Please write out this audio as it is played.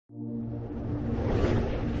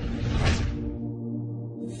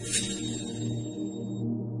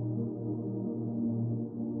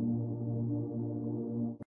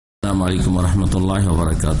السلام عليكم ورحمة الله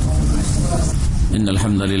وبركاته. إن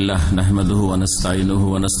الحمد لله نحمده ونستعينه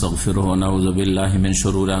ونستغفره ونعوذ بالله من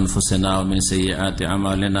شرور أنفسنا ومن سيئات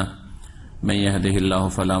أعمالنا من يهده الله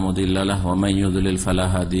فلا مضل له ومن يضلل فلا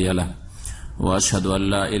هادي له وأشهد أن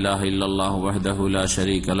لا إله إلا الله وحده لا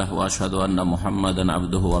شريك له وأشهد أن محمدا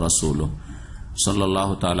عبده ورسوله صلى الله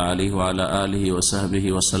تعالى عليه وعلى آله وصحبه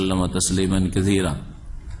وسلم تسليما كثيرا.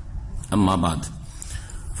 أما بعد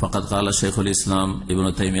فقد قال شيخ الإسلام ابن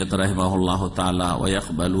تيمية رحمه الله تعالى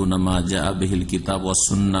ويقبلون ما جاء به الكتاب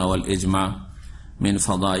والسنة والإجماع من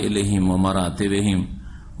فضائلهم ومراتبهم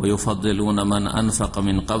ويفضلون من أنفق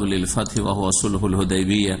من قبل الفتح وهو صلح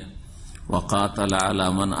الحديبية وقاتل على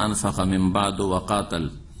من أنفق من بعد وقاتل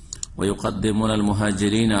ويقدمون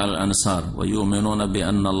المهاجرين على الأنصار ويؤمنون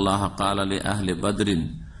بأن الله قال لأهل بدر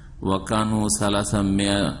وكانوا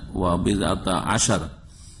 310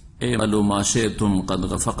 اعملوا ما شئتم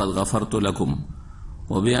فقد غفرت لكم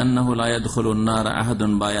وبأنه لا يدخل النار أحد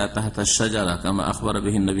بايع تحت الشجرة كما أخبر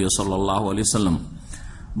به النبي صلى الله عليه وسلم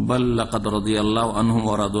بل لقد رضي الله عنهم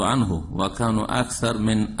ورضوا عنه وكانوا أكثر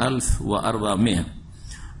من 1400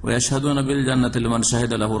 ويشهدون بالجنة لمن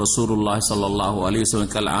شهد له رسول الله صلى الله عليه وسلم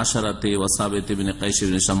كالعشرة وثابت بن قيس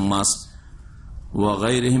بن شماس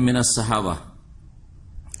وغيرهم من الصحابة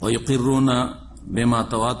ويقرون بما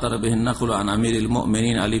تواتر به النقل عن أمير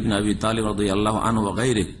المؤمنين علي بن أبي طالب رضي الله عنه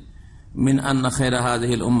وغيره من أن خير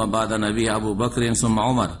هذه الأمة بعد نبي أبو بكر ثم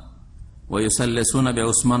عمر ويسلسون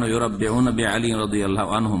بعثمان ويربعون بعلي رضي الله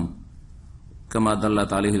عنهم كما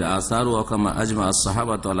دلت عليه الآثار وكما أجمع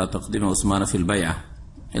الصحابة على تقديم عثمان في البيعة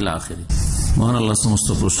إلى آخره. মহান আল্লাহ সমস্ত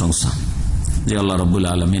প্রশংসা যে আল্লাহ রাব্বুল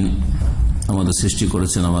আলামিন আমাদের সৃষ্টি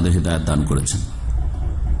করেছেন, আমাদের হিদায়াত দান করেছেন।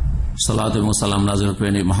 সালাত এবং সালাম নাযিল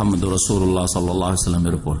করেন মুহাম্মদ রাসূলুল্লাহ সাল্লাল্লাহু আলাইহি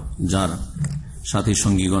ওয়াসাল্লামের উপর, যার সাথী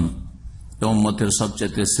সঙ্গীগণ এবং উম্মতের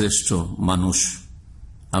সবচেয়ে শ্রেষ্ঠ মানুষ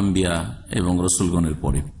আম্বিয়া এবং রাসূলগণের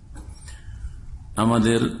পরে।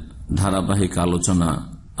 আমাদের ধারাবাহিক আলোচনা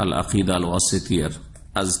আল আকিদা আল ওয়াসিতিয়ার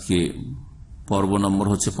আজকে পর্ব নম্বর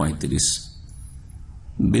হচ্ছে 35।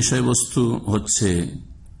 বিষয়বস্তু হচ্ছে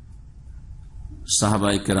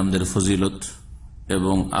সাহাবায়ে কেরামদের ফজিলত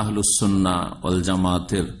এবং আহলুস সুন্নাহ ওয়াল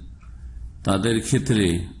জামাতের তাদের ক্ষেত্রে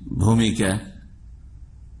ভূমিকা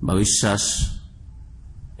বা বিশ্বাস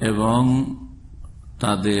এবং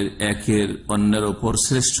তাদের একের অন্যের ওপর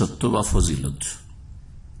শ্রেষ্ঠত্ব বা ফজিলত।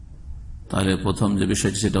 তাহলে প্রথম যে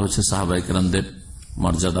বিষয়টি সেটা হচ্ছে সাহাবায়ে কেরামদের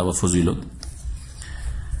মর্যাদা বা ফজিলত,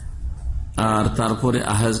 আর তারপরে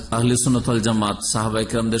আহলে সুন্নাত ওয়াল জামাত সাহাবায়ে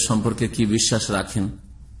কেরামদের সম্পর্কে কি বিশ্বাস রাখেন।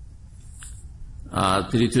 আর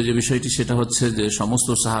তৃতীয় যে বিষয়টি সেটা হচ্ছে যে সমস্ত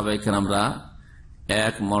সাহাবায়ে কেরামরা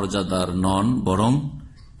এক মর্যাদার নন, বরং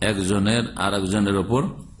একজনের আর একজনের ওপর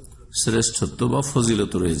শ্রেষ্ঠত্ব বা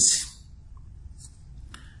ফজিলত রয়েছে।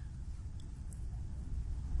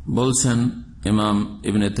 বলছেন ইমাম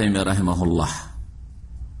ইবনে তাইমিয়া রাহিমাহুল্লাহ,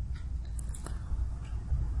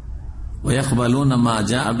 ويقبلون ما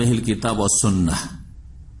جاء به الكتاب والسنة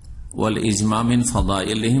والإجماع من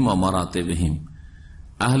فضائلهم ومراتبهم।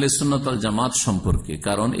 আহলে সুন্নাত ওয়াল জামাত সম্পর্কে,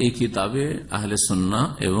 কারণ এই কিতাবে আহলে সুন্নাহ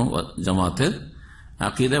এবং জামাতের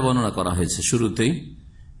আকীদা বর্ণনা করা হয়েছে। শুরুতেই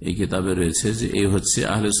এই কিতাবে রয়েছে যে এই হচ্ছে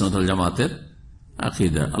আহলে সুন্নাত ওয়াল জামাতের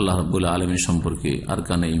আকীদা, আল্লাহ রাব্বুল আলামিন সম্পর্কে,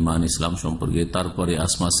 আরকানে ঈমান ইসলাম সম্পর্কে, তারপরে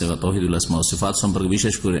আসমা সিফাত তাওহীদুল আসমা ওয়া সিফাত সম্পর্কে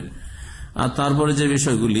বিশেষ করে, আর তারপরে যে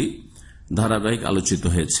বিষয়গুলি ধারাবাহিক আলোচিত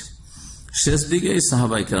হয়েছে। শেষ দিকে এই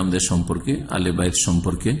সাহাবায়ে কেরামদের সম্পর্কে, আহলে বাইত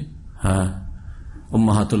সম্পর্কে,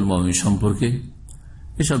 উম্মাহাতুল মুমিনিন সম্পর্কে,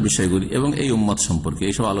 এসব বিষয়গুলি এবং এই উম্মত সম্পর্কে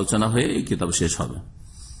এইসব আলোচনা হয়ে এই কিতাব শেষ হবে।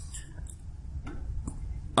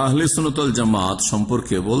 আহলে সুন্নাত ওয়াল জামাত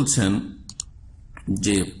সম্পর্কে বলছেন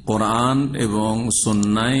যে কোরআন এবং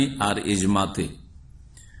সুন্নাহ আর ইজমাতে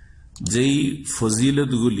যেই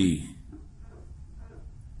ফজিলতগুলি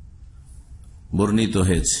বর্ণিত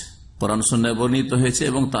হয়েছে, কোরআন সুন্নাহে বর্ণিত হয়েছে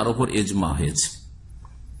এবং তার উপর ইজমা হয়েছে।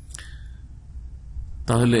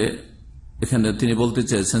 তাহলে এখানে তিনি বলতে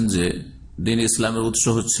চেয়েছেন যে দিন ইসলামের উৎস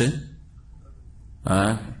হচ্ছে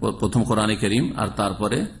প্রথম কোরআন কারীম, আর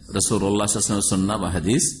তারপরে রাসূলুল্লাহ সাল্লাল্লাহু আলাইহি ওয়াসাল্লামের সুন্নাহ বা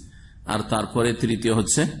হাদিস, আর তারপরে তৃতীয়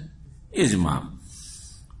হচ্ছে ইজমা।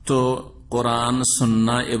 তো কোরআন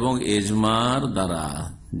সুন্নাহ এবং ইজমার দ্বারা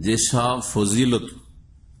যেসব ফজিলত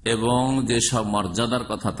এবং যেসব মর্যাদার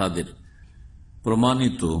কথা তাদের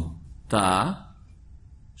প্রমাণিত, তা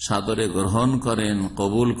সাদরে গ্রহণ করেন,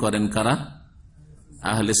 কবুল করেন কারা?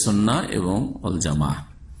 আহলে সুন্নাহ এবং ওয়াল জামাহ।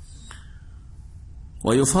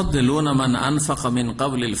 ويفضلون من أنفق من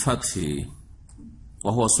قبل الفتح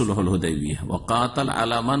وهو صلح الحديبية وقاتل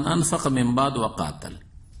على من أنفق من بعد وقاتل।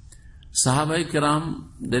 সাহাবায়ে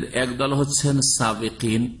কেরামদের একদল হচ্ছেন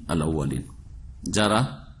সাবিকিন আল আউয়ালিন, যারা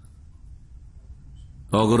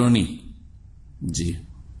অগ্রণী, জি,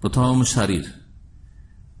 প্রথম সারির,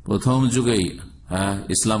 প্রথম যুগেই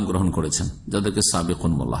ইসলাম গ্রহণ করেছেন, যাদেরকে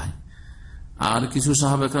সাবেকুন বলা হয়। আর কিছু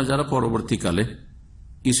সাহাবায়ে যারা পরবর্তীকালে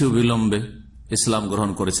কিছু বিলম্বে ইসলাম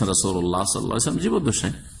গ্রহণ করেছেন রাসূলুল্লাহ সাল্লাল্লাহু আলাইহি ওয়াসাল্লাম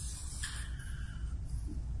জীবদ্দশায়।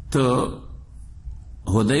 তো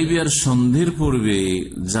হুদায়বিয়ার সন্ধির পূর্বে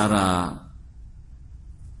যারা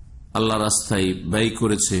আল্লাহ রাস্তায় ব্যয়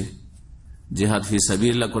করেছে, জিহাদ ফি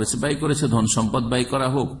সাবিলিল্লাহ করেছে, ব্যয় করেছে, ধন সম্পদ ব্যয় করা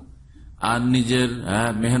হোক আর নিজের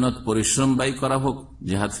মেহনত পরিশ্রম ব্যয় করা হোক,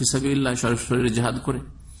 জিহাদ ফি সাবিলিল্লাহ শরীরে জিহাদ করে,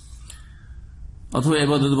 অথবা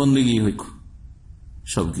ইবাদত বন্দেগী হোক,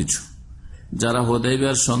 সবকিছু যারা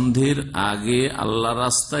হুদায়বিয়ার সন্ধির আগে আল্লাহ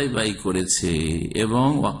রাস্তায় ব্যয় করেছে এবং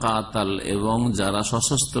ওয়াকাতাল, এবং যারা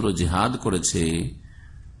সশস্ত্র জিহাদ করেছে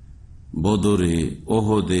বদরে,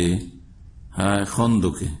 ওহদে,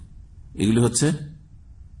 খন্দকে, এগুলি হচ্ছে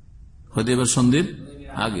হুদায়বিয়ার সন্ধির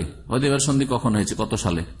আগে। হুদায়বিয়ার সন্ধি কখন হয়েছে, কত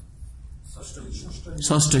সালে?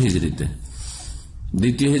 ষষ্ঠ হিজরিতে।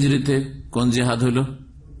 দ্বিতীয় হিজরিতে কোন জিহাদ হইল?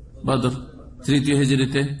 বদর। তৃতীয়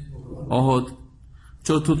হিজরিতে ওহদ।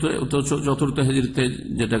 চতুর্থ হিজরিতে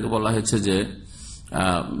যেটাকে বলা হয়েছে যে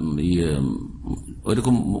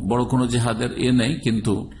ওইরকম বড় কোন জিহাদের নেই,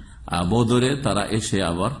 কিন্তু বদরে তারা এসে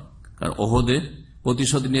আবার, কারণ ওহদে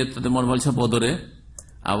প্রতিশোধ নিয়ে তাদের মন বলছে, বদরে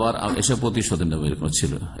আবার এসে প্রতিশোধ নেবে, এরকম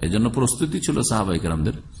ছিল। এই জন্য প্রস্তুতি ছিল সাহাবায়ে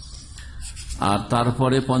কেরামদের। আর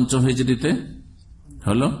তারপরে পঞ্চম হিজরিতে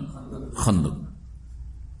হলো খন্দক।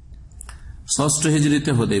 ষষ্ঠ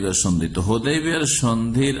হিজরিতে হুদায়বিয়ার সন্ধি। তো হুদায়বিয়ার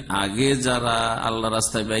সন্ধির আগে যারা আল্লাহ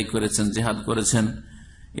রাস্তায় ব্যয় করেছেন, জিহাদ করেছেন,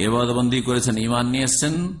 ইবাদতবন্দি করেছেন, ঈমান নিয়ে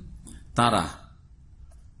এসেছেন,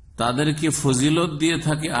 তাদেরকে ফজিলত দিয়ে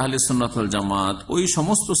থাকে আহলে সুন্নাত ওয়াল জামাত ওই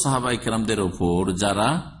সমস্ত সাহাবায়ে কেরামদের উপর যারা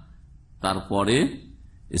তারপরে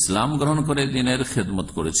ইসলাম গ্রহণ করে দিনের খেদমত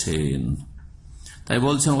করেছেন। তাই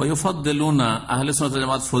বলছেন ওয়ায়ুফাদ্দিলুনা, আহলে সুন্নাত ওয়াল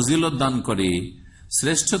জামাত ফজিলত দান করে,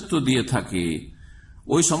 শ্রেষ্ঠত্ব দিয়ে থাকে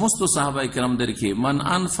ওই সমস্ত সাহাবায়ে কেরামদেরকে মান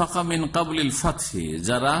আনফাকা মিন ক্বাবলিল ফাতহি,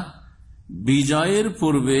 যারা বিজয়ের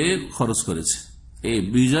পূর্বে খরচ করেছে। এই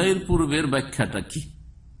বিজয়ের পূর্বের ব্যাখ্যাটা কি?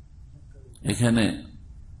 এখানে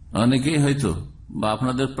অনেকেই হয়তো বা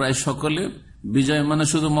আপনাদের প্রায় সকলে বিজয় মানে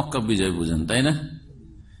শুধু মক্কা বিজয় বুঝেন, তাই না?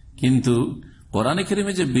 কিন্তু কোরআনে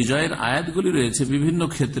কারিমে যে বিজয়ের আয়াতগুলি রয়েছে বিভিন্ন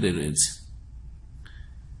ক্ষেত্রে রয়েছে।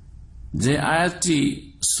 যে আয়াতটি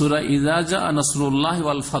সূরা ইযা জাআ নাসরুল্লাহ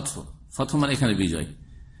ওয়াল ফাতহ, ফাতহ মানে এখানে বিজয়,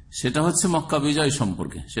 সেটা হচ্ছে মক্কা বিজয়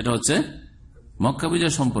সম্পর্কে, সেটা হচ্ছে মক্কা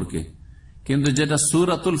বিজয় সম্পর্কে। কিন্তু যেটা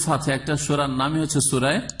সূরাতুল ফাতহ, একটা সূরার নামই হচ্ছে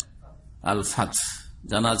সূরা আল ফাতহ,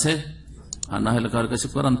 জানা আছে? আর না হলে কার কাছে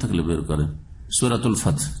কোরআন থাকলে বের করেন। সূরাতুল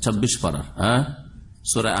ফাতহ 26 পারার,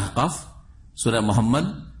 সূরা আহকাফ, সূরা মুহাম্মদ,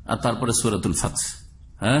 আর তারপরে সূরাতুল ফাতহ,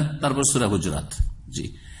 তারপর সূরা হুজুরাত। জি,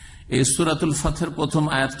 এই সূরাতুল ফাতহের প্রথম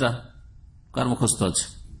আয়াতটা কার মুখস্থ আছে?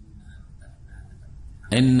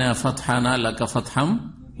 ইন্না ফাতহানা লাকা ফাতহাম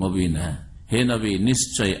মুবিনা, হে নবী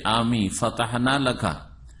নিশ্চয় আমি ফাতাহনা লাকা,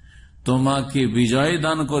 তোমাকে বিজয়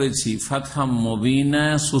দান করেছি, ফাতহাম মুবিনা,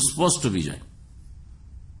 সুস্পষ্ট বিজয়।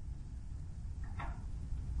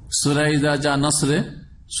 সূরা ইযা জাআ নাসরে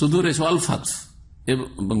শুধু রয়েছে ওয়াল ফাতহ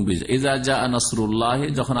এবং বিজয়। ইযা জাআ নাসরুল্লাহ,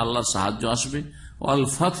 যখন আল্লাহর সাহায্য আসবে, ওয়াল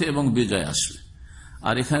ফাতহ এবং বিজয় আসবে।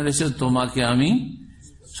 আর এখানে রয়েছে তোমাকে আমি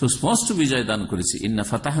সুস্পষ্ট বিজয় দান করেছি। ইন্না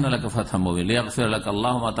ফাতাহনা লাকা ফাতহাম মুবিনা লিয়াগফিরা লাকা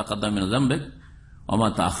আল্লাহু মা তাকাদ্দামা মিন যামবিক ওয়া মা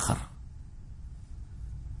তাআখার।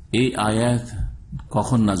 এই আয়াত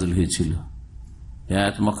কখন নাযিল হয়েছিল? এই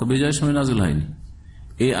আয়াত মক্কা বিজয়ের সময় নাযিল হয়নি।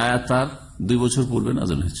 এই আয়াত তার 2 বছর পূর্বে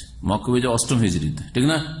নাযিল হয়েছে, মক্কা বিজয় 8ম হিজরিতে, ঠিক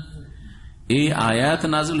না? এই আয়াত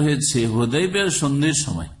নাযিল হয়েছে হুদায়বিয়ার সন্ধির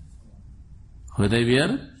সময়,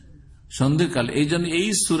 হুদায়বিয়ার সন্ধির কাল। এই জন্য এই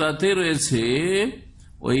সূরাতে রয়েছে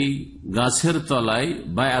ওই গাছের তলায়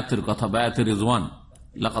বায়াতের কথা, বায়াতের রিজওয়ান,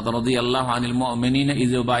 লাকাদ রাদিয়াল্লাহু আনিল মুমিনিনা ইয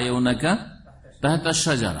ইউবাইউনাকা তাহতা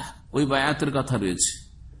শাজারা, ওই বায়াতের কথা রয়েছে।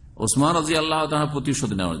 ওসমান রাদিয়াল্লাহু তাআলা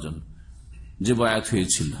প্রতিশোধ নেওয়ার জন্য যে বায়াত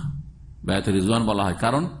হয়েছিল, বায়াতের রিজওয়ান বলা হয়।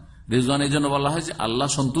 কারণ রিজওয়ান এই জন্য বলা হয় যে আল্লাহ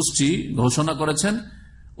সন্তুষ্টি ঘোষণা করেছেন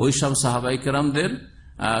ওই সব সাহাবায়ে কেরামদের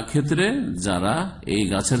ক্ষেত্রে যারা এই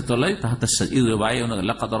গাছের তলায় তাহতা ইউবাইউনাকা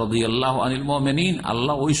লাকাদ রাদিয়াল্লাহু আনিল মুমিনিন,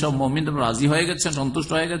 আল্লাহ ওই সব মুমিনদের রাজি হয়ে গেছেন, সন্তুষ্ট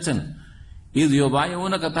হয়ে গেছেন। ইয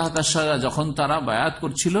ইউবাইউনাকা তাহতা শাজারা, যখন তারা বায়াত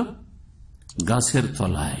করছিল গাছের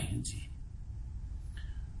তলায়।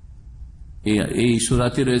 এই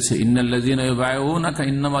সূরাতে রয়েছে ইন্নাল্লাযীনা ইউবাইউনাকা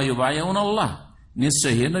ইন্নামা ইউবাইউনাল্লাহ,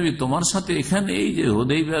 নিশ্চয় হে নবী তোমার সাথে এখানে এই যে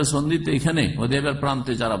হুদায়বিয়ার সন্ধিতে, এখানে হুদায়বিয়ার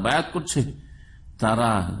প্রান্তে যারা বায়াত করছে তারা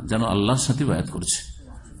যেন আল্লাহর সাথে বায়াত করছে।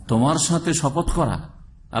 তোমার সাথে শপথ করা,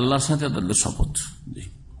 আল্লাহর সাথে তাদের শপথ।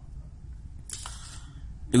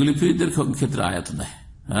 এগুলি পীরদের ক্ষেত্রে আয়াত নয়।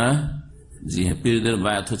 জি হ্যাঁ, পীরদের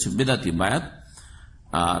বায়াত হচ্ছে বিদাতি বায়াত,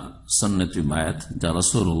 আর সুন্নতি বায়াত যা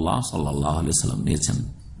রাসূলুল্লাহ সাল্লাল্লাহু আলাইহি ওয়াসাল্লাম নিয়েছেন।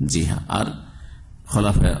 জি হ্যাঁ, আর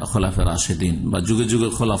খোলাফে রাশেদিন বা যুগে যুগে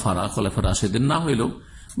খোলাফে রাশেদিন না হইলেও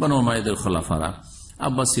বনু উমাইয়াদের খোলাফারা,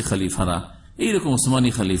 আব্বাসী খলিফারা, এইরকম উসমানী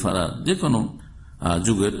খলিফারা, যে কোনো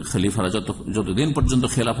যুগের খলিফারা যতদিন পর্যন্ত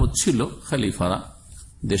খেলাফত ছিল, খলিফারা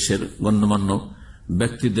দেশের গণ্যমান্য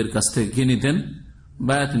ব্যক্তিদের কাছ থেকে কি নিতেন?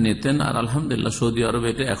 বায়াত নিতেন। আর আলহামদুলিল্লাহ সৌদি আরবে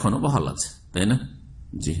এটা এখনো বহাল আছে, তাই না?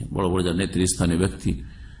 জি, বড় বড় যারা নেতৃস্থানীয় ব্যক্তি,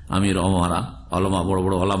 আমির ওমারা, আলমা, বড়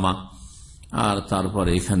বড় আলামা, আর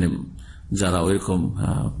তারপরে এখানে যারা ওইরকম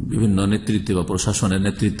বিভিন্ন নেতৃত্বে বা প্রশাসনের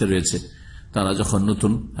নেতৃত্বে রয়েছে, তারা যখন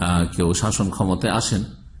নতুন কেউ শাসন ক্ষমতায় আসেন,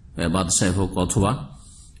 বাদশাহ হোক অথবা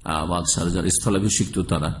বাদশাহ যারা স্থলাভিষিক্ত,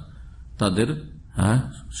 তাদের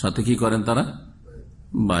সাথে কি করেন? তারা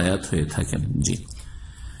বায়াত হয়ে থাকেন। জি,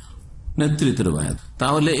 নেতৃত্বের বায়াত।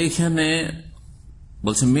 তাহলে এখানে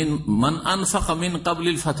বলছে মান আনফাকা মিন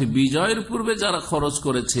কাবলিল ফাতি, বিজয়ের পূর্বে যারা খরচ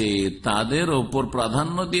করেছে তাদের ওপর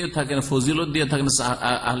প্রাধান্য দিয়ে থাকেন, ফজিলত দিয়ে থাকেন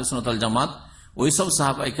আহলে সুন্নাত ওয়াল জামাত ওইসব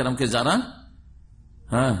সাহাবায়ে কেরামকে যারা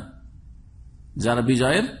যারা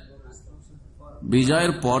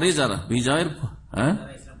বিজয়ের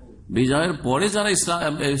পরে যারা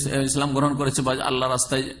ইসলাম গ্রহণ করেছে বা আল্লাহ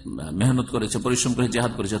রাস্তায় মেহনত করেছে, পরিশ্রম করে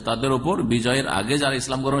জিহাদ করেছে, তাদের ওপর বিজয়ের আগে যারা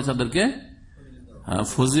ইসলাম গ্রহণ করেছে তাদেরকে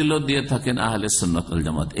ফজিলত দিয়ে থাকেন আহলে সুন্নাত ওয়াল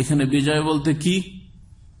জামাত। এখানে বিজয় বলতে কি?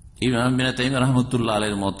 ইমাম ইবনে তাইমিয়া রাহমাতুল্লাহ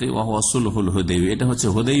আলাইহির মতে ওয়া হুয়া সুলহুল হুদাইবিয়া, এটা হচ্ছে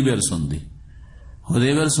হুদাইবিয়ার সন্ধি।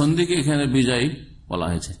 হুদাইবিয়ার সন্ধিকে এখানে বিজয় বলা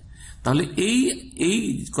হয়েছে। তাহলে এই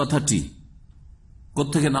কথাটি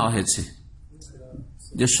কোত্থেকে নেওয়া হয়েছে?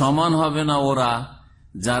 যে সমান হবে না ওরা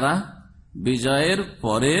যারা বিজয়ের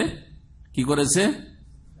পরে কি করেছে?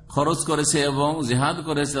 খরচ করেছে এবং জিহাদ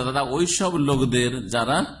করেছে, তারা ওই সব লোকদের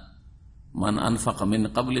যারা মান আনফাকা মিন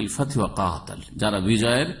কাবলিল ফাতি ওয়া কাতাল, যারা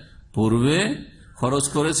বিজয়ের পূর্বে খরচ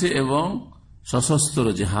করেছে এবং সশস্ত্র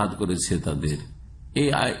জিহাদ করেছে তাদের।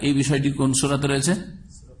 এই বিষয়টি কোন সূরাতে রয়েছে?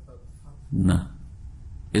 না,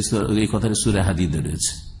 এই কথাটি সূরা হাদীদে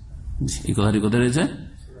রয়েছে। এই কথাটি কোথায় রয়েছে?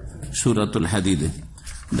 সূরাতুল হাদীদে।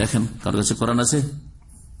 দেখেন কার কাছে কোরআন আছে?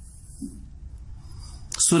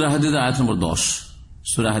 সূরা হাদীদের আয়াত নম্বর 10।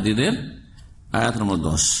 সূরা হাদীদের আয়াত নম্বর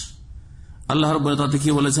 10 আল্লাহ রাব্বুল তাআলা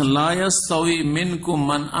কি বলেছেন? লা ইয়াস্তাউই মিনকুম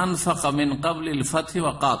মান আনফাকা মিন ক্বাবলিল ফাতি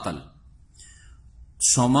ওয়া কাতাল,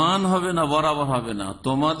 সমান হবে না, বরাবর হবে না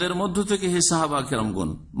তোমাদের মধ্য থেকে হে সাহাবা কেরামগণ,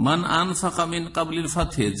 মান আনফাকা মিন ক্বাবলিল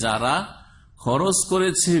ফাতি, যারা খরচ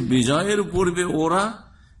করেছে বিজয়ের পূর্বে ওরা,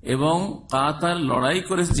 এবং কাতাল লড়াই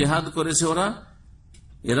করেছে, জিহাদ করেছে ওরা।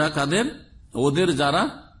 এরা কাদের? ওদের যারা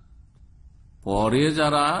পরে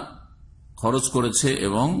যারা খরচ করেছে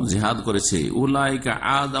এবং জিহাদ করেছে। উলাইকা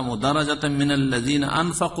আযামু দারাজাতাম মিনাল্লাযিনা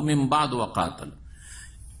আনফাকু মিন বাদ ওয়া কাতাল,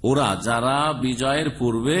 ওরা যারা বিজয়ের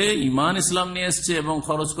পূর্বে ঈমান ইসলাম নিয়ে এসেছে এবং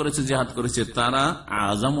খরচ করেছে, জিহাদ করেছে, তারা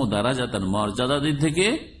আযামু দারাজাতান, মর্যাদা দিক থেকে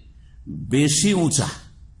বেশি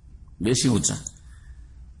উঁচা।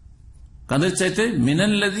 কাদের চাইতে?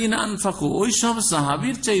 মিনাল্লাযিনা আনফাকু, ওই সব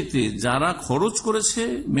সাহাবীর চাইতে যারা খরচ করেছে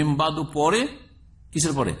মিন বাদু, পরে।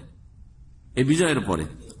 কিসের পরে? এই বিজয়ের পরে।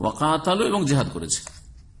 ওয়া কাতালু, এবং জিহাদ করেছে।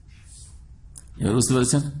 এবার বুঝতে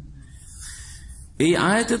পেরেছেন এই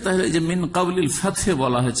আয়াতে? তাহলে যে মিন কাবলিল ফাতহে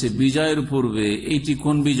বলা হয়েছে বিজয়ের পূর্বে, এইটি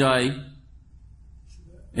কোন বিজয়?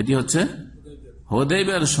 এটি হচ্ছে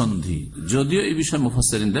হুদাইবিয়ার সন্ধি। যদিও এই বিষয়ে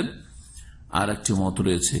মুফাসসিরিনদের আর একটি মত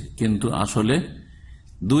রয়েছে, কিন্তু আসলে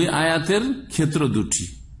দুই আয়াতের ক্ষেত্র দুটি।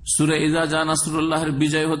 সূরা ইযা জা নাসরুল্লাহের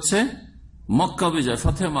বিজয় হচ্ছে মক্কা বিজয়,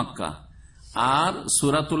 ফাতহে মক্কা। আর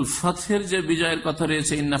সূরাতুল ফাতহের যে বিজয়ের কথা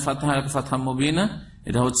রয়েছে, ইন্না ফাতহানাকা ফাতহাম মুবিনা,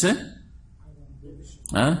 এটা হচ্ছে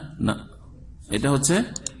না, এটা হচ্ছে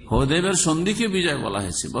হুদাইবিয়ার সন্ধিকে বিজয় বলা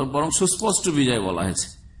হয়েছে, বরং সুস্পষ্ট বিজয় বলা হয়েছে।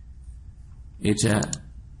 এটা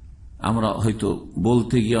আমরা হয়তো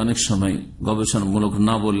বলতে গিয়ে অনেক সময় গবেষণামূলক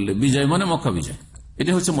না বললে বিজয় মানে মক্কা বিজয়,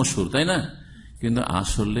 এটা হচ্ছে মশহুর, তাই না? কিন্তু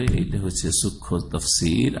আসলে এটা হচ্ছে সূক্ষ্ম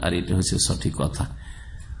তাফসীর, আর এটা হচ্ছে সঠিক কথা।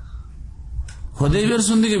 হুদাইবিয়ার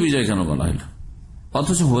সন্ধিকে বিজয় কেন বলা হলো?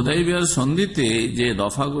 অথচ হুদাইবিয়ার সন্ধিতে যে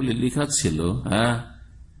দফাগুলি লেখা ছিল,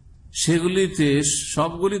 সেগুলিতে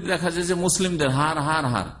সবগুলি দেখা যায় যে মুসলিমদের হার হার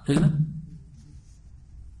হার, ঠিক না?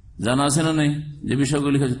 জানা আছে না নেই যে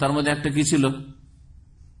বিষয়গুলি লিখা আছে? তার মধ্যে একটা কি ছিল?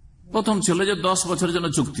 প্রথম ছিল যে 10 বছরের জন্য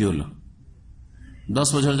চুক্তি হলো, 10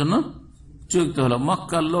 বছরের জন্য চুক্তি হলো।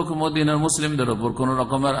 মক্কার লোক মদিনার মুসলিমদের ওপর কোন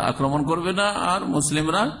রকমের আক্রমণ করবে না, আর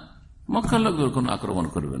মুসলিমরা মক্কার লোকদের কোন আক্রমণ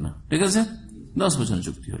করবে না, ঠিক আছে? 10 বছরের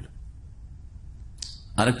চুক্তি হলো।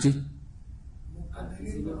 আরেকটি,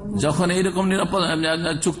 যখন এইরকম নিরাপদ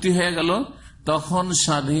চুক্তি হয়ে গেল, তখন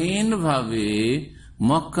স্বাধীনভাবে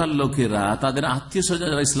মক্কার লোকেরা তাদের আত্মীয় স্বজন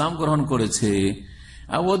যারা ইসলাম গ্রহণ করেছে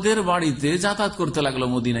ওদের বাড়িতে যাতায়াত করতে লাগলো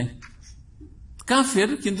মদিনায়। কাফের,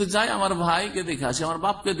 কিন্তু যাই আমার ভাইকে দেখে আসি, আমার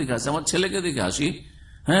বাপকে দেখে আসি, আমার ছেলেকে দেখে আসি,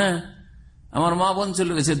 হ্যাঁ আমার মা বোন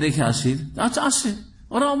চলে গেছে দেখে আসি। আচ্ছা আসে,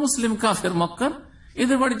 ওরা মুসলিম কাফের মক্কার,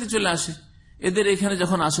 এদের বাড়িতে চলে আসে। এদের এখানে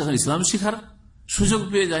যখন আসে ইসলাম শিখার সুযোগ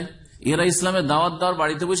পেয়ে যায়। এরা ইসলামের দাওয়াত দেওয়ার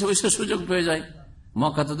বাড়িতে বসে বসে সুযোগ পেয়ে যায়।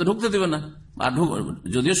 মক্কাতে তো ঢুকতে দিবে না, আর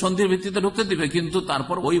যদিও সন্ধির ভিত্তিতে ঢুকতে দিবে, কিন্তু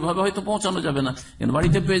তারপর ওইভাবে হয়তো পৌঁছানো যাবে না, কিন্তু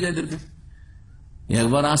বাড়িতে পেয়ে যায় এদেরকে।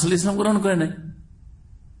 একবার আসলে ইসলাম গ্রহণ করে নেয়।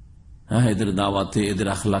 হ্যাঁ, এদের দাওয়াতে, এদের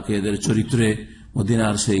আখলাকে, এদের চরিত্রে,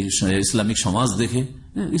 মদিনার সেই ইসলামিক সমাজ দেখে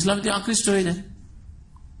ইসলামে আকৃষ্ট হয়ে যায়।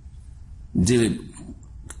 যে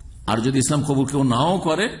আর যদি ইসলাম কবুল কেউ নাও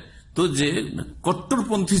করে, তো যে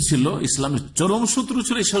কট্টরপন্থী ছিল, ইসলামের চরম শত্রু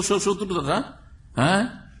ছিল, সেই শত্রুতা হ্যাঁ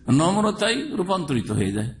নম্রতায় রূপান্তরিত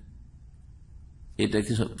হয়ে যায়।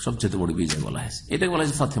 এটাকে সবচেয়ে বড় বিজয় বলা হয়েছে। এটাকে বলা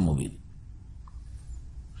হয়েছে ফাতে মুবিন।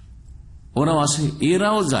 ওরাও আসে,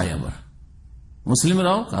 এরাও যায় আবার,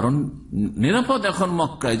 মুসলিমরাও, কারণ নিরাপদ এখন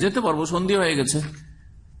মক্কায় যেতে পারবো, সন্ধি হয়ে গেছে।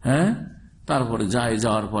 হ্যাঁ, তারপরে যায়,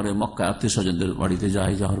 যাওয়ার পরে মক্কায় আত্মীয় স্বজনদের বাড়িতে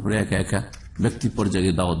যায়, যাওয়ার পরে একা একা ব্যক্তি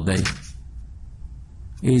পর্যায়ে দাওয়াত দেয়।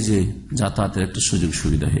 এই যে যাতায়াতের একটা সুযোগ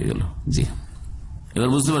সুবিধা হয়ে গেল। জি, এবার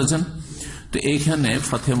বুঝতে পারছেন? তো এইখানে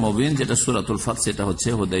ফাতে মুবিন যেটা সূরাতুল ফাত, সেটা হচ্ছে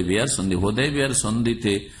হুদায়বিয়ার সন্ধি। হুদায়বিয়ার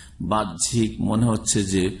সন্ধিতে বাহ্যিক মনে হচ্ছে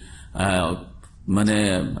যে মানে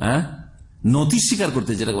নথি স্বীকার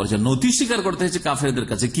করতে, যেটা বলছে নথি স্বীকার করতে হচ্ছে কাফেরদের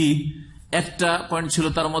কাছে। কি একটা পয়েন্ট ছিল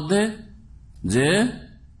তার মধ্যে, যে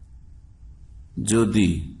যদি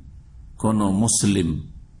কোন মুসলিম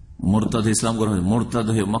মুরতাদ ইসলাম গ্রহণ, মুরতাদ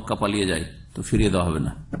হয়ে মক্কা পালিয়ে যায় তো ফিরিয়ে দেওয়া হবে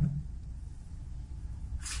না।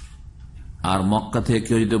 আর মক্কা থেকে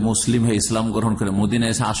কেউ যদি মুসলিম হয়ে ইসলাম গ্রহণ করে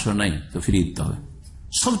মদিনায় এসে আশ্রয় নাই তো ফিরিয়ে দিতে হবে।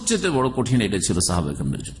 সবচেয়ে বড় কঠিন এটা ছিল সাহাবায়ে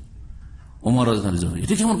কেরামদের জন্য, ওমর রাদিয়াল্লাহু আনহু।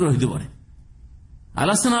 এটা কেমন করে হইতে পারে?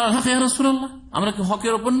 আলাস্তানা আল হক ইয়া রাসূলুল্লাহ, আমরা কি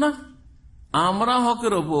হকের ওপর না? আমরা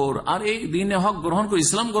হকের ওপর, আর এই দিনে হক গ্রহণ করে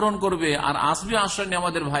ইসলাম গ্রহণ করবে, আর আসবে আশ্রয় নিয়ে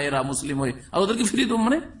আমাদের ভাইয়েরা মুসলিম হয়ে, আর ওদেরকে ফিরিয়ে দেবো,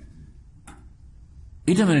 মানে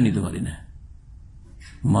এটা মেনে নিতে পারি না।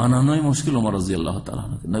 মানানোই মুশকিল। ওমর রাদিয়াল্লাহু তাআলা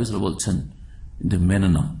নবী সাল্লাল্লাহু আলাইহি ওয়াসাল্লাম বলছেন মেনে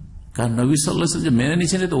নাও, কারণ নবী সাল্লাল্লাহু আলাইহি ওয়াসাল্লাম যে মেনে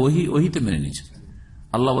নিয়েছেন এটা ওহিতে মেনে নিয়েছেন।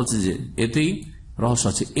 আল্লাহ বলছে যে এতেই রহস্য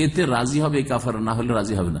আছে, এতে রাজি হবে এই কাফের, না হলে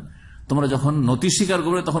রাজি হবে না। তোমরা যখন নতি স্বীকার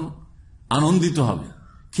করবে তখন আনন্দিত হবে,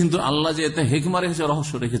 কিন্তু আল্লাহ যে এতে হেকমা রেখেছে,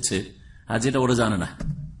 রহস্য রেখেছে, আর যেটা ওরা জানে না,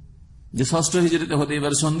 যে ষষ্ঠ হিজরিতে হতে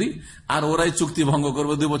এবার সন্ধি, আর ওরাই চুক্তি ভঙ্গ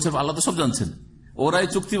করবে 2 বছর। আল্লাহ তো সব জানছেন, ওরাই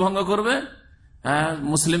চুক্তি ভঙ্গ করবে,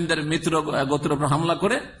 মুসলিমদের মিত্র গোত্রের উপর হামলা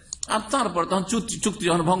করে, আর তারপর তখন চুক্তি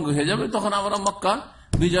যখন ভঙ্গ হয়ে যাবে তখন আমরা মক্কা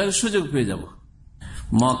বিজয়ের সুযোগ পেয়ে যাব।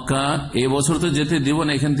 মক্কা এবছর তো যেতে দিব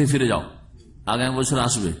না, এখান থেকে ফিরে যাও, আগামী বছর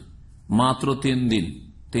আসবে, মাত্র 3 দিন,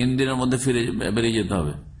 3 দিনের মধ্যে ফিরে বেরিয়ে যেতে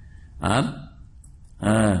হবে। আর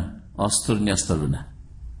অস্ত্র নিয়ে আসতে পারবে না,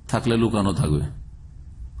 থাকলে লুকানো থাকবে।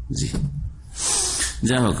 জি,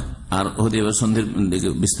 যাই হোক, আর হুদায়বিয়া সন্ধির দিকে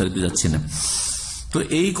বিস্তারিত যাচ্ছি না। তো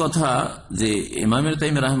এই কথা যে ইমামের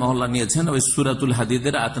তাইমি রাহিমাহুল্লাহ নিয়েছেন ওই সূরাতুল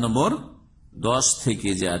হাদীদের আয়াত নম্বর 10 থেকে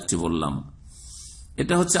যে আয়াতটি বললাম,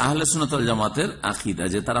 এটা হচ্ছে আহলে সুন্নাত ওয়াল জামাতের আকীদা,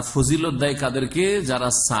 যে তারা ফজিলত দেয় কাদেরকে? যারা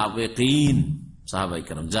সাবেকিন, সাহাবায়ে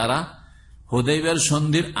কেরাম, যারা হুদায়বিয়ার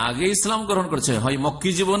সন্ধির আগে ইসলাম গ্রহণ করেছে, হয়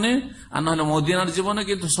মক্কি জীবনে আর না হলে মদিনার জীবনে,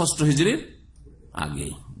 কিন্তু 6ষ্ঠ হিজরির আগে।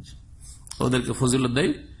 ওদেরকে ফজিলত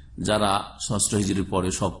দেয় যারা 6ষ্ঠ হিজরির পরে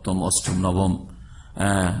 7ম, 8ম, 9ম,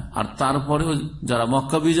 আর তারপরে যারা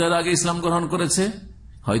মক্কা বিজয়ের আগে ইসলাম গ্রহণ করেছে,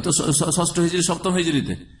 হয়তো 6ষ্ঠ হিজরি 7ম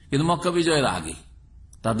হিজরিতে, কিন্তু মক্কা বিজয়ের আগে,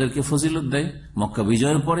 তাদেরকে ফজিলত দেয়। মক্কা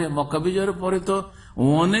বিজয়ের পরে, মক্কা বিজয়ের পরে তো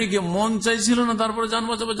অনেকে মন চাইছিল না, তারপরে জান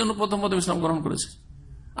বাঁচাবার জন্য প্রথম ইসলাম গ্রহণ করেছে,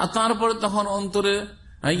 আর তারপরে তখন অন্তরে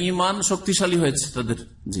ঈমান শক্তিশালী হয়েছে তাদের।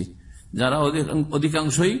 জি, যারা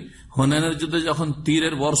অধিকাংশই হুনাইনের যুদ্ধে যখন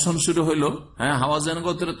তীরের বর্ষণ শুরু হইল, হাওয়াযান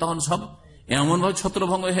গোত্রে, তখন সব এমন ভাবে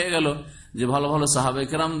ছত্রভঙ্গ হয়ে গেল যে ভালো ভালো সাহাবায়ে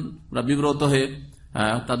কেরামরা বিব্রত হয়ে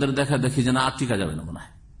তাদের দেখা দেখি যেন আর টিকা যাবে না মনে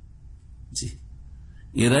হয়। জি,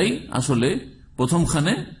 এরাই আসলে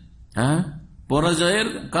প্রথমখানে পরাজয়ের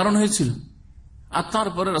কারণ হয়েছিল। আর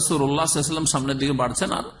তারপরে রাসূলুল্লাহ সাল্লাল্লাহু আলাইহি ওয়াসাল্লাম সামনের দিকে বাড়ছেন,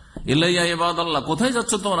 আর ইলাইয়া ইবাদাল্লাহ, কোথায়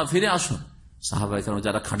যাচ্ছ তোমরা, ফিরে আসো। সাহাবায়ে কেরাম,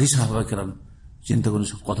 যারা খাঁটি সাহাবায়ে কেরাম, চিন্তা করেন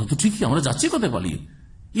কথা তো ঠিকই, আমরা যাচ্ছি কোথায় পালিয়ে?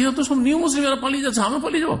 এরা তো সব নিউ মুসলিম, এরা পালিয়ে যাচ্ছে, আমরা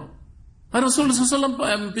পালিয়ে যাবো? আর রাসূলুল্লাহ সাল্লাল্লাহু আলাইহি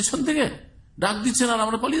ওয়াসাল্লাম পিছন থেকে ডাক দিচ্ছেন আর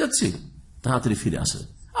আমরা পালিয়ে যাচ্ছি। তাড়াতাড়ি ফিরে আসে।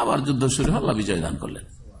 আবার যুদ্ধ শুরু, আল্লাহ বিজয় দান করলেন।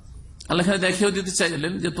 আল্লাহ এখানে দেখিয়েও দিতে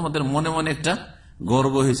চাইলেন যে তোমাদের মনে মনে একটা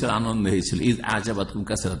গর্ব হয়েছিল, আনন্দ হয়েছিল। ঈদ আজাবাতকুম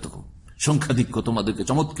কাসরাতুকুম, সংখ্যাধিক্য তোমাদেরকে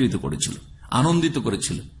চমৎকৃত করেছিল, আনন্দিত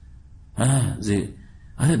করেছিল। হ্যাঁ, যে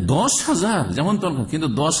 10,000 যেমন তখন, কিন্তু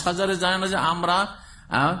 10,000-এ যায় না যে আমরা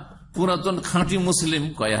পুরাতন খাঁটি মুসলিম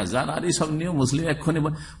কয় হাজার, আর এইসব নিয়ে মুসলিম এক্ষুনি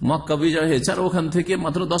মক্কা বিজয় হয়েছে, আর ওখান থেকে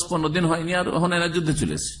মাত্র 10-15 দিন হয়নি আর হুনাইনের যুদ্ধে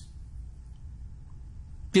চলে এসেছে।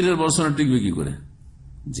 পীরের বর্ষণে টিকবে কি করে?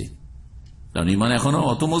 জি, কারণ ইমান এখনো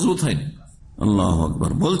অত মজবুত হয়নি। আল্লাহু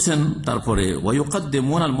আকবার। বলছেন তারপরে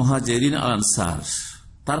ওয়ায়ুকাদ্দিমুন আল মুহাজিরিন আল আনসার,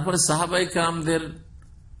 তারপরে সাহাবায়ে কেরামদের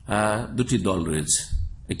দুটি দল রয়েছে,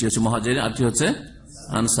 একটি হচ্ছে মুহাজিরিন, আরেকটি হচ্ছে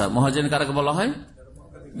আনসার। মুহাজিরিন কারাকে বলা হয়?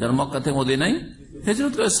 যারা মক্কা থেকে মদিনায়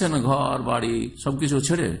হিজরত করেছেন, ঘর বাড়ি সবকিছু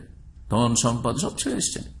ছেড়ে, ধন সম্পদ সব ছেড়ে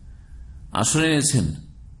এসছেন, আশ্রয় নিয়েছেন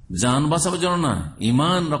জান বাঁচাবার জন্য না,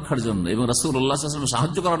 ইমান রক্ষার জন্য এবং রাসূলুল্লাহ সাল্লাল্লাহু আলাইহি ওয়াসাল্লাম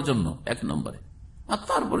সাহায্য করার জন্য এক নম্বরে। আর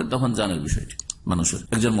তারপরে তখন জানের বিষয়টি মানুষের,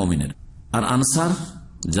 একজন মুমিনের। আর আনসার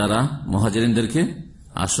যারা মুহাজিরিনদেরকে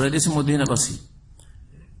আশ্রয় দিয়েছে মদিনাবাসী।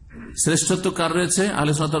 শ্রেষ্ঠত্ব কার রয়েছে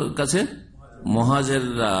আহলে সুন্নাতের কাছে?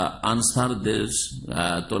 মুহাজিররা আনসারদের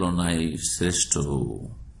তুলনায় শ্রেষ্ঠ।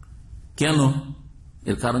 কেন?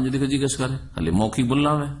 এর কারণ যদি কেউ জিজ্ঞেস করে, খালি মৌখিক বললে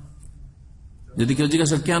হবে? যদি কেউ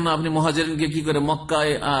জিজ্ঞাসা করে কেন আপনি মুহাজিরিনকে কি করে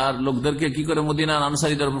মক্কায় আর লোকদেরকে কি করে মদিনা আর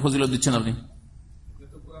আনসারীদের উপর ফজিলত দিচ্ছেন আপনি?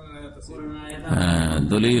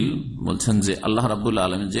 দলিল বলছেন যে আল্লাহ রাব্বুল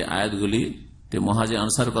আলামিন যে আয়াতগুলি মুহাজির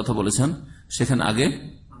আনসারের কথা বলেছেন, সেখানে আগে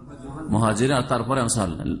মুহাজির আর তারপরে আনসার।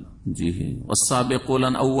 জি, ওয়াস-সাবিকুনা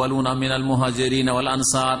আল-আউওয়ালুনা মিনাল মুহাজিরিন ওয়াল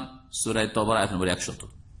আনসার, সূরা তাওবা আয়াত নম্বর 100।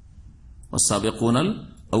 ওয়াস-সাবিকুনা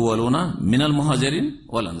আল-আউওয়ালুনা মিনাল মুহাজিরিন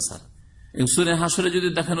ওয়াল আনসার। এই সূরা হাশরে যদি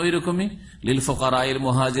দেখেন ওই রকমই, লিল ফুকারাইল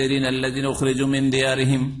মুহাজিরিন আল্লাযিনা উখরিজু মিন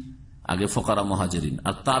দিয়ারিহিম, আগে ফুকারা মুহাজিরিন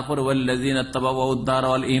আর তারপরে ওয়াল্লাযিনা তাবাওয়াউদ দার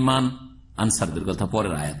ওয়াল ঈমান, আনসারদের কথা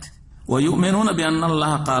পরের আয়াত। ওয়ায়ুমিনুনা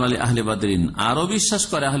বিআন্নাল্লাহ ক্বালা লি আহলি বদরিন, আরো বিশ্বাস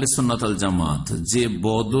করে আহলে সুন্নাত ওয়াল জামাত যে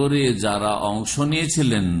বদরে যারা অংশ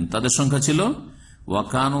নিয়েছিলেন তাদের সংখ্যা ছিল ওয়া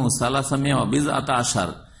কানু সালাসামিয়া ওয়া বিজআতা আশার,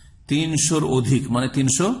 300-র অধিক, মানে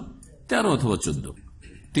 313 অথবা 14,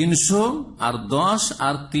 300 আর 10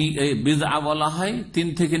 আর বিজআ বলা হয় 3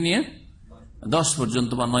 থেকে নিয়ে 10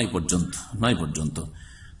 পর্যন্ত বা 9 পর্যন্ত,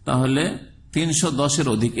 তাহলে 310-এর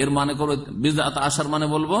অধিক। এর মানে করো বিজআত আশার মানে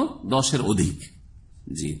বলবো 10-এর অধিক।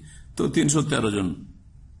 জি, তো 313 জন।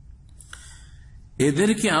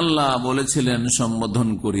 এদেরকে আল্লাহ বলেছিলেন সম্বোধন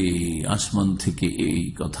করি আসমান থেকে এই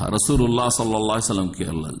কথা, রাসূলুল্লাহ সাল্লাল্লাহু আলাইহি ওয়াসাল্লামকে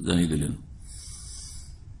আল্লাহ জানিয়ে দিলেন,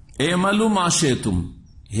 আমালু মা শি'তুম,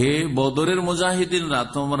 হে বদরের মুজাহিদিনরা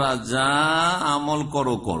তোমরা যা আমল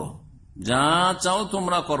করো, যা চাও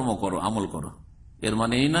তোমরা কর্ম করো, আমল করো। এর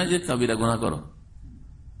মানে এই নয় যে কাবিরা গুনাহ করো,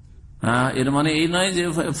 হ্যাঁ, এর মানে এই নয় যে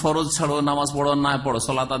ফরজ ছাড়ো, নামাজ পড়ো না পড়ো,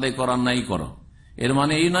 সালাত আদায় করার নাই করো। এর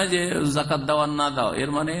মানে এই নয় যে যাকাত দেওয়ার না দাও। এর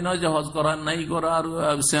মানে এই নয় যে হজ করার নাই করো আর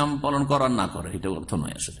সিয়াম পালন করার না করো। এটা অর্থ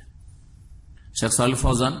নয় আসলে। শেখ সালেহ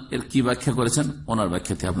ফৌজান এর কি ব্যাখ্যা করেছেন, ওনার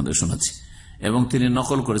ব্যাখ্যাতে আপনাদের শোনাচ্ছি, এবং তিনি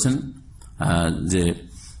নকল করেছেন যে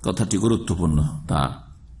কথাটি গুরুত্বপূর্ণ, তা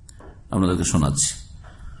আপনাদেরকে শোনাচ্ছি।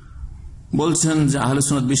 বলছেন যে আহলে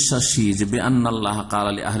সুন্নাত বিশ্বাসী যে বিআন্নাল্লাহ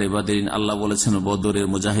ক্বালা লি আহলি বদরিন, আল্লাহ বলেছেন বদরের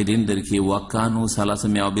মুজাহিদিনদেরকে ওয়া কানু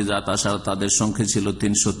সালাসামিয়া ওয়া বিজআত আশার, তাদের সংখ্যা ছিল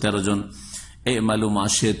 313 জন। আমালু মা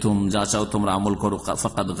শি'তুম, যা চাও তোমরা আমল করো,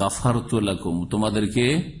 ফাকাদ গাফারতু লাকুম, তোমাদেরকে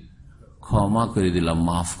ক্ষমা করে দিলাম,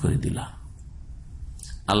 মাফ করে দিলাম।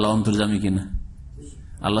 আল্লাহ অন্তর্যামী কিনা?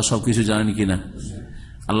 আল্লাহ সবকিছু জানেন কিনা?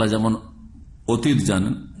 আল্লাহ যেমন অতীত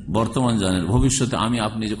জানেন, বর্তমান জানেন, ভবিষ্যতে আমি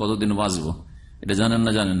আপনি যে কতদিন বাঁচবো এটা জানেন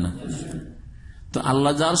না? জানেন না? তো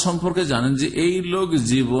আল্লাহ যার সম্পর্কে জানেন যে এই লোক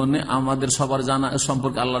জীবনে, আমাদের সবার জানা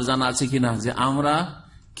সম্পর্কে আল্লাহর জানা আছে কিনা যে আমরা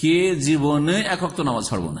কে জীবনে এক ওয়াক্ত নামাজ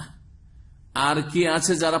ছাড়বো না, আর কে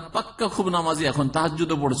আছে যারা পাক্কা খুব নামাজি, এখন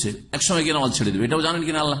তাহাজ্জুদও পড়ছে, একসময় কি নামাজ ছেড়ে দেবে, এটাও জানেন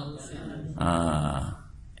কিনা আল্লাহ?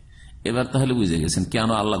 এবার তাহলে বুঝে গেছেন কেন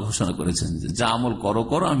আল্লাহ ঘোষণা করেছেন যে যা আমল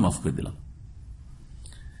করো আমি মাফ করে দিলাম।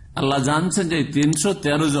 আল্লাহ জানছেন যে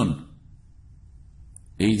 313 জন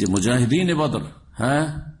এই যে মুজাহিদিন বদর, হ্যাঁ,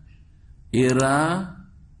 এরা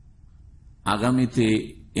আগামীতে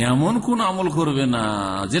এমন কোন আমল করবে না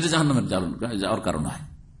যেটা জাহান্নামে যাওয়ার কারণ হয়,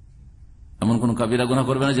 এমন কোন কাবিরা গুনাহ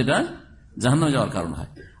করবে না যেটা জাহান্নামে যাওয়ার কারণ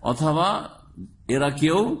হয়, অথবা এরা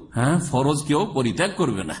কেউ ফরজ কেউ পরিত্যাগ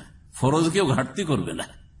করবে না, ফরজ কেউ ঘাটতি করবে না।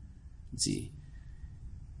 জি,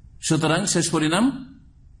 সুতরাং শেষ পরিণাম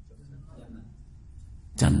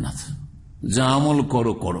জান্নাত। যা আমল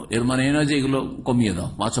করো, এর মানে এই নয় যে এগুলো কমিয়ে দাও,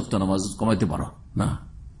 5 ওয়াক্ত নামাজ কমাইতে পারো না,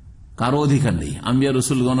 কারো অধিকার নেই, আম্বিয়া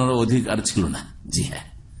রাসূলগণের অধিকার ছিল না। জি হ্যাঁ,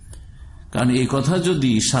 কারণ এই কথা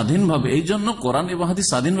যদি স্বাধীনভাবে, এই জন্য কোরআন এবং হাদিস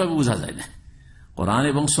স্বাধীনভাবে বোঝা যায় না, কোরআন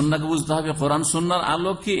এবং সুন্নাহকে বুঝতে হবে, কোরআন সুন্নাহর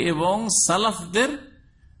আলোকে এবং সালাফদের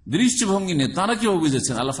দৃষ্টিভঙ্গি নিয়ে তারা কিভাবে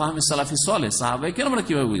বুঝেছেন, আলা ফাহমি সালাফি সালেহ, সাহাবায়ে কেরামরা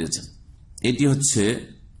কিভাবে বুঝেছেন। এটি হচ্ছে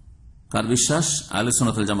কার বিশ্বাস? আহলে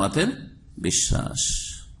সুন্নাত ওয়াল জামাতের বিশ্বাস।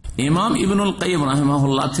 ইমাম ইবনুল কাইয়িম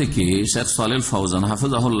রাহিমাহুল্লাহ থেকে শেখ সালেহ ফৌজান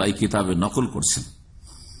হাফিজাহুল্লাহ কিতাবে নকল করছেন।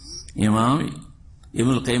 ইমাম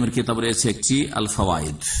ইবনুল কাইয়িমের কিতাব রয়েছে একটি আল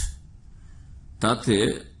ফাওয়াইদ, তাতে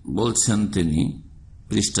বলছেন তিনি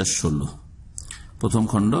পৃষ্ঠা 16, প্রথম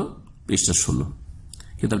খণ্ড পৃষ্ঠা 16।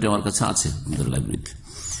 কিতাবটি আমার কাছে আছে আমাদের লাইব্রেরিতে।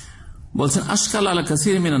 বলছেন আশকাল আলা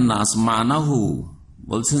কাসীর মিনান নাস মানাহু,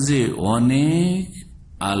 বলছেন যে অনেক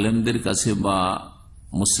আলেমদের কাছে বা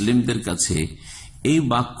মুসলিমদের কাছে এই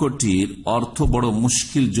বাক্যটির অর্থ বড়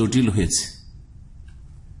মুশকিল, জটিল হয়েছে।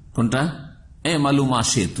 কোনটা? এ মালুমা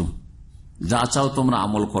সেতু, যা চাও তোমরা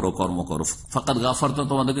আমল করো, কর্ম করো, ফাকাদ গাফারতু,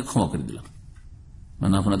 তোমাদেরকে ক্ষমা করে দিলাম।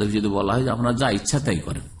 মানে আপনাদের যদি বলা হয় যে আপনারা যা ইচ্ছা তাই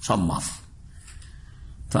করেন, সব মাফ,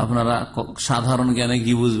 তো আপনারা সাধারণ জ্ঞানে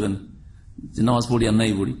কি বুঝবেন? যে নামাজ পড়ি আর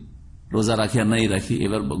নাই পড়ি, রোজা রাখি আর নাই রাখি,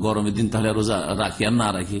 এবার গরমের দিন তাহলে রোজা রাখি আর না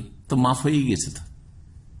রাখি, তো মাফ হয়ে গেছে। তো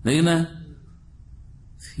দেখি না,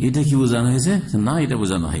 এটা কি বোঝানো হয়েছে? না, এটা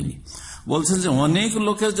বোঝানো হয়নি। বলছেন যে অনেক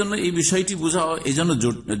লোকের জন্য এই বিষয়টি বোঝা এই জন্য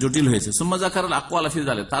জটিল হয়েছে। সুম্মা যাকারাল আকওয়াল ফি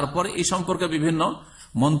যালিক, তারপরে এই সম্পর্কে বিভিন্ন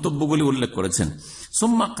মন্তব্যগুলি উল্লেখ করেছেন।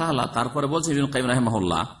 সুম্মা কালা, তারপরে বলছে ইবনে কাইয়িম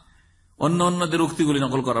রাহিমাহুল্লাহ অন্যদের উক্তিগুলি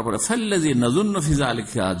নকল করার পরে, ফাল্লাযী নাযুন্নু ফি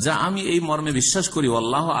যালিকা, যা আমি এই মর্মে বিশ্বাস করি,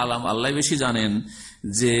 আল্লাহু আলাম, আল্লাহ বেশি জানেন,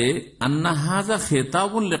 যে আন্না হাযা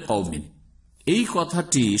খিতাবুন লিকওমিন, এই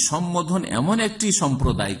কথাটি সম্বোধন এমন একটি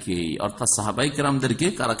সম্প্রদায়কে, অর্থাৎ সাহাবায়ে কেরামদেরকে,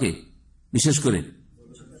 কারাকে? বিশেষ করে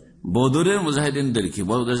বদরের মুজাহিদিনদেরকে,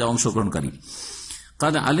 বদরে যা অংশগ্রহণকারী।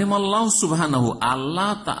 কাদ আলিম আল্লাহ সুবহানাহু, আল্লাহ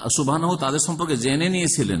সুবহানাহু তাদের সম্পর্কে জেনে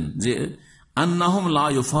নিয়েছিলেন যে আন্নাহুম লা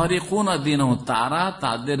ইউফারিকুনা দীনাহু, তারা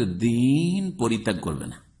তাদের দ্বীন পরিত্যাগ করবে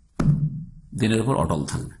না, দ্বীনের উপর অটল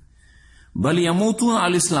থাকবে। বাল ইয়ামুতুনা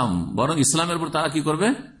আল ইসলাম, বরং ইসলামের উপর তারা কি করবে?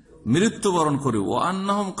 মৃত্যুবরণ করবে। ওয়া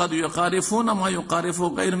আন্নাহুম কাদ ইয়াকারিফুনা মা ইয়াকারিফু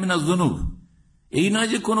গায়রু মিনাজ যুনুব, এই নয়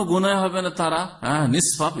যে কোনো গুনাহ হবে না তারা,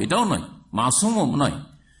 নিষ্পাপ, এটাও নয়, মাসুম নয়।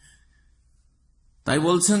 তাই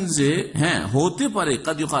বলছেন যে হ্যাঁ, হতে পারে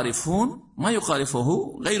কাদ ইউকারিফুন মা ইউকারিফুহু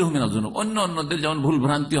গায়রুহু মিনাজ যুনুব, অন্যদের যেমন ভুল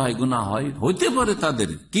ভ্রান্তি হয়, গুনাহ হয়, হতে পারে তাদের,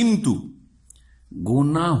 কিন্তু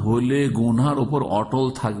গুনাহ হলে গুনার উপর অটল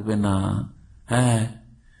থাকবে না। হ্যাঁ,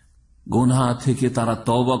 গুনাহ থেকে তারা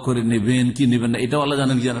তওবা করে নেবেন কি নেবেন না, এটাও আল্লাহ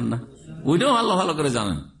জানেন কি জানেন না? ওইটাও আল্লাহ ভালো করে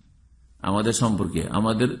জানেন। আমাদের সম্পর্কে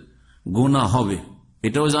আমাদের গুনাহ হবে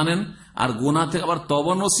এটাও জানেন, আর গুনাহ থেকে আবার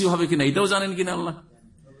তওবা নসিব হবে কিনা এটাও জানেন কিনা আল্লাহ।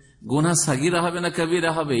 গুনাহ সাগীরা হবে না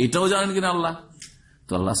কবীরা হবে এটাও জানেন কিনা আল্লাহ।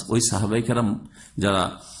 তো আল্লাহ ওই সাহাবায়ে কেরাম যারা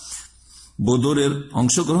বদরের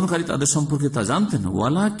অংশগ্রহণকারী তাদের সম্পর্কে তা জানতেন।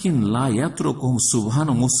 ওয়ালাকিন লা ইয়াতরুকুহুম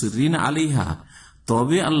সুবহানাহু মুসরিন আলাইহা,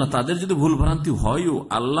 তবে আল্লাহ তাদের যদি ভুল ভ্রান্তি হয়ও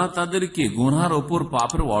আল্লাহ তাদেরকে গুনার ওপর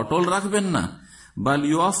পাপের অটল রাখবেন না। বাল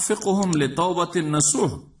ইউআফিকুহুম লিতাওবাতিন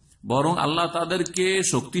নাসুহ, বরং আল্লাহ তাদেরকে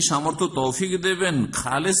শক্তি সামর্থ্য তৌফিক দেবেন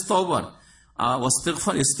খালেস তওবার,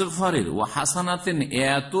 ইস্তিগফারের, ওয়া হাসানাতিন,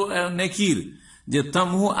 এত নেকির যে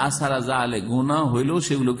তামহু আসারা জালে, গুনাহ হইলেও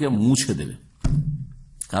সেগুলোকে মুছে দেবে।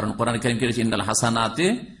 কারণ কোরআন কারীম বলেছে ইন্নাল হাসানাতে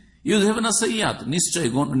ইউযহিবুনা সাইয়্যাত, নিশ্চয়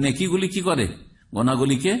নেকিগুলি কি করে?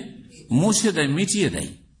 গুনাহগুলিকে মুছে দেয়, মিটিয়ে দেয়।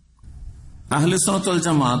 আহলে সুন্নাত ওয়াল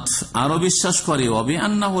জামাত আরো বিশ্বাস করে ওয়াবি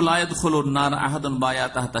আন্নাহু লা ইয়াদখুলুন নার আহাদুন বায়া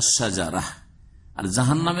তাহতা শাজারাহ, আর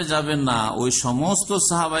জাহান্নামে যাবেন না ওই সমস্ত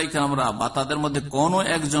সাহাবায়ে কেরামরা বা তাদের মধ্যে কোন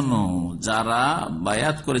একজন যারা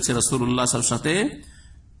বায়াত করেছে রাসূলুল্লাহ সাল্লাল্লাহু আলাইহি ওয়াসাল্লামের সাথে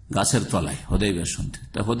গাছের তলায় হুদায়বিয়ার সন্ধিতে।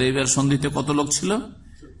 তা হুদায়বিয়ার সন্ধিতে কত লোক ছিল?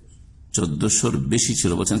 1400-র বেশি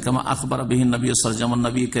ছিল। বলছেন কামা আখবারা বিহিন নবী সাল্লাল্লাহু আলাইহি ওয়াসাল্লাম,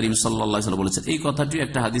 নবী করিম সাল্লাল্লাহু আলাইহি ওয়াসাল্লাম বলেছেন। এই কথাটি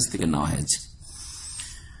একটা হাদিস থেকে নেওয়া হয়েছে।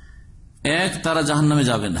 এক, তারা জাহান্নামে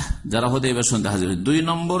যাবে না যারা হুদায়বিয়ার সন্ধি হাজির। 2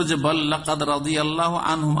 নম্বর যে লাকাদ রাদিয়াল্লাহু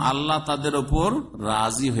আনহুম, আল্লাহ তাদের উপর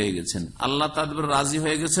রাজি হয়ে গেছেন, আল্লাহ তাদের রাজি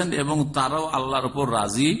হয়ে গেছেন এবং তারাও আল্লাহর উপর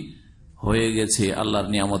রাজি হয়ে গেছে, আল্লাহর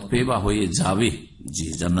নিয়ামত পেয়ে বা হয়ে যাবে। জি,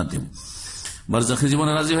 জান্নাতে বারজাখী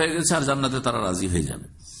জীবনে রাজি হয়ে গেছে, আর জান্নাতে তারা রাজি হয়ে যাবে।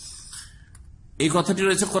 এই কথাটি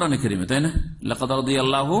রয়েছে কোরআনে কারীমে, তাই না? লাকাদ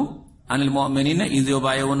রাদিয়াল্লাহু আনিল মুমিনিনা ইয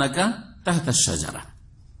ইউবাইউনাকা তাহতা আশ-শাজারা,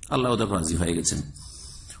 আল্লাহ ওদের রাজি হয়ে গেছেন।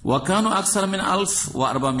 ওয়াকানু আকসার মিন আলফ ওয়া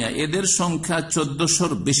আরবামিয়া, এদের সংখ্যা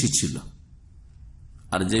 1400-র বেশি ছিল।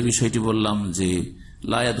 আর যে বিষয়টি বললাম যে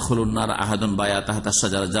লা ইয়াদখুলুন নার আহাদুন বায়া তাহতা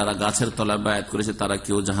আশ-শাজারা, যারা গাছের তলায় বায়াত করেছে তারা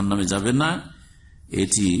কেউ জাহান্নামে যাবে না,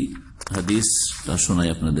 এটি হাদিসটা শোনাই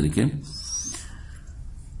আপনাদেরকে।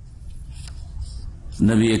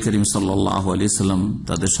 নবী করিম সাল্লাল্লাহু আলাইহি ওয়াসাল্লাম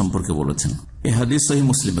তাদের সম্পর্কে বলেছেন। এই হাদিস সহিহ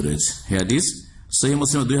মুসলিমে রয়েছে। এই হাদিস সহিহ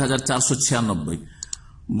মুসলিম 2496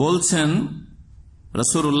 বলছেন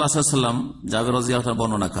রাসূলুল্লাহ সাল্লাল্লাহু আলাইহি ওয়াসাল্লাম, জাবের রাদিয়াল্লাহু আনহু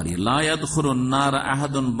বর্ণনাকারী, লা ইয়াদখুলুন নার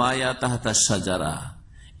আহাদুন বায়া তাহতা আশ-শাজারা,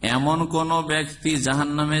 এমন কোন ব্যক্তি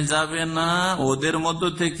জাহান্নামে যাবে না ওদের মধ্য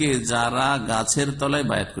থেকে যারা গাছের তলায়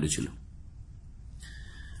বায়াত করেছিল।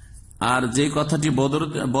 আর যে কথাটি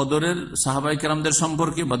বদরের সাহাবায়ে কেরামদের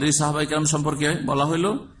সম্পর্কে, বদরি সাহাবায়ে কেরাম সম্পর্কে বলা হইল,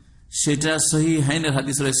 সেটা সহিহাইনের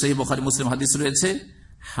হাদিস রয়েছে, সহিহ বুখারী মুসলিম হাদিস রয়েছে।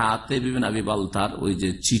 হাতিব ইবনে আবি বালতার ওই যে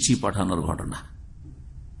চিঠি পাঠানোর ঘটনা,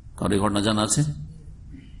 কারো ঘটনা জানা আছে?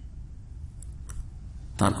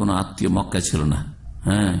 তার কোন আত্মীয় মক্কায় ছিল না,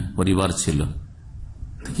 হ্যাঁ পরিবার ছিল,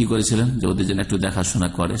 কি করেছিলেন যে ওদের জন্য একটু দেখাশোনা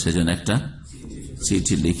করে, সেজন্য একটা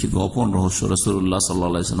চিঠি লিখি, গোপন রহস্য রাসূলুল্লাহ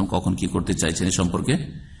সাল্লাল্লাহু আলাইহি ওয়াসাল্লাম কখন কি করতে চাইছেন এই সম্পর্কে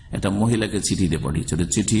একটা মহিলাকে চিঠি দিয়ে পাঠিয়েছিল।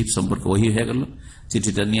 চিঠি সম্পর্কে ওহী হয়ে গেল,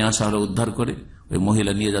 চিঠিটা নিয়ে আসা হলো উদ্ধার করে, ওই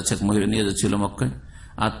মহিলা নিয়ে যাচ্ছে, এক মহিলা নিয়ে যাচ্ছিল মক্কায়।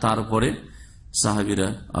 আর তারপরে সাহাবীরা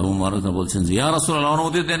আবু মারুফা বলছেন যে ইয়া রাসূলুল্লাহ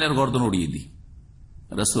অনুমতি দেন, এর গর্দন উড়িয়ে দিই।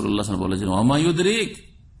 রাসূলুল্লাহ সাল্লাল্লাহু আলাইহি ওয়াসাল্লাম ওমা ইউদরিক,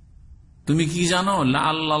 তুমি কি জানো,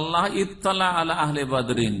 লাআল্লাহ ইত্তালা আলা আহলে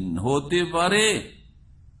বাদরিন, হতে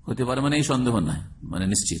পারে মানে এই সন্দেহ নাই, মানে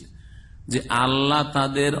নিশ্চিত যে আল্লাহ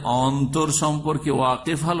তাদের অন্তর সম্পর্কে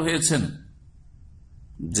ওয়াকিফাল হয়েছেন,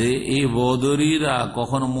 যে এই বদরীরা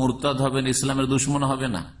কখনো মুরতাদ হবে না, ইসলামের দুশমন হবে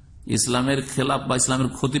না, ইসলামের খেলাফ বা ইসলামের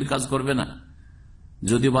ক্ষতির কাজ করবে না।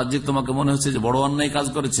 যদি বাহ্যিক তোমাকে মনে হচ্ছে যে বড় অন্যায় কাজ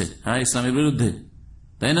করেছে, হ্যাঁ ইসলামের বিরুদ্ধে,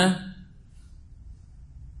 তাই না,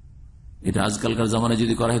 এটা আজকালকার জামানায়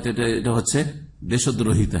যদি করা হয় এটা হচ্ছে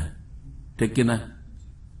দেশদ্রোহিতা, ঠিক কিনা।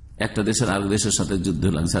 একটা দেশের আরেক দেশের সাথে যুদ্ধ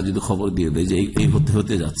লাগছে, আর যদি খবর দিয়ে দেয় যে এই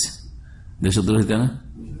হতে যাচ্ছে, দেশদ্রোহিতা না,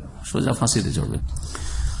 সোজা ফাঁসিতে চড়বে।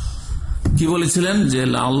 কি বলেছিলেন যে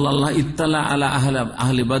আল্লাহ ইত্তালা আলা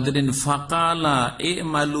আহলি বাদরিন ফাকালা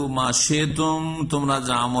ইমালু মা শিতুম, তোমরা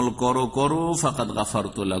যা আমল করো ফাকাদ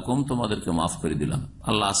গাফারতু লাকুম, তোমাদেরকে মাফ করে দিলাম।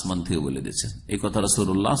 আল্লাহ আসমান থেকে বলে দিয়েছেন এই কথা।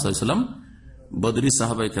 রাসূলুল্লাহ সাল্লাল্লাহু আলাইহি ওয়াসাল্লাম বদরী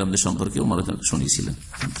সাহাবায়ে কেরামদের সম্পর্কে শুনিয়েছিলেন।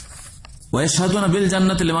 ওয়াশহাদুনা বিল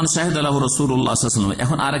জান্নাতি লিমান শাহিদা লাহু রাসূলুল্লাহ সাল্লাল্লাহু আলাইহি ওয়াসাল্লাম।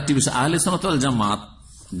 এখন আরেকটি বিষয়, আহলে সুন্নাত ওয়াল জামাত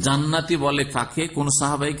জান্নাতি বলে কাকে, কোন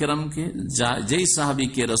সাহাবায়ে কেরামকে, যেই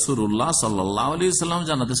সাহাবীকে রাসূলুল্লাহ সাল্লাল্লাহু আলাইহি ওয়াসাল্লাম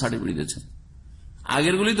জান্নাতে সার্টিফিকেট দিয়েছেন।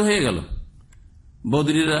 আগেরগুলি তো হয়ে গেল,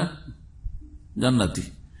 বদরীরা জান্নাতি,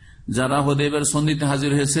 যারা হুদায়বিয়ার সন্ধিতে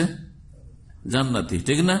হাজির হয়েছে জান্নাতি,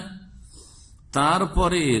 ঠিক না।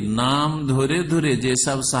 তারপরে নাম ধরে ধরে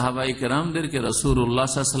যেসব সাহাবায়ে কেরামদেরকে রাসূলুল্লাহ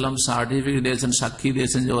সাল্লাল্লাহু আলাইহি ওয়াসাল্লাম সার্টিফিকেট দিয়েছেন, সাক্ষী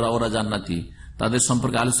দিয়েছেন যে ওরা জান্নাতি, তাদের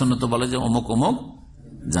সম্পর্কে আহলে সুন্নাত বলে যে অমুক অমুক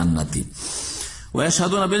জান্নাতি।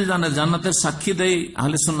 ওয়াশহাদুনা বিল জান্নাত, জান্নাতের সাক্ষী দেয়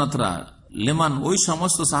আহলে সুন্নাতরা লিমান, ওই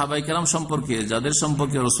সমস্ত সাহাবায়ে কেরাম সম্পর্কে যাদের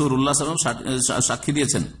সম্পর্কে রাসূলুল্লাহ সাল্লাল্লাহু আলাইহি ওয়াসাল্লাম সাক্ষী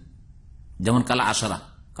দিয়েছেন, যেমন কালা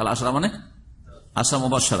আশরা মানে আশরা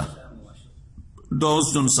মুবাশশারা, 10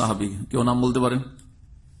 জন সাহাবী, কেউ নাম বলতে পারেন?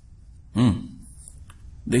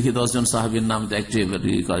 দেখি 10 জন সাহাবীর নাম একটু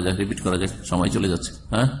রিপিট করা যায়, সময় চলে যাচ্ছে।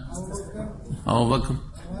 হ্যাঁ, আবু বকর,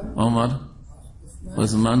 ওমর,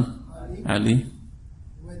 ওসমান, আলী,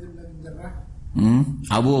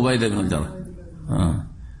 আবু ওবায়দা বিন জাররাহ,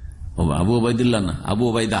 আবু ওবায়দুল্লাহ না, আবু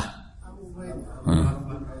ওবায়দা,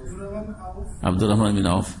 আব্দুর রহমান বিন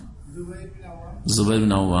আউফ, জুবাইর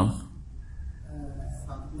বিন আওয়াম,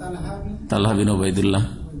 তালহা বিন ওবায়দুল্লাহ,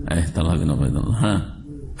 হ্যাঁ,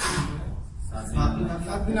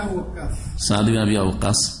 সাদ বিন আবি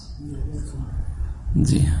ওয়াক্কাস,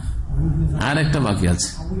 জি, আর একটা বাকি আছে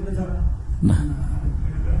না,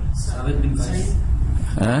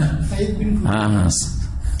 হ্যাঁ হ্যাঁ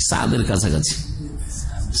সাদের কাছাকাছি,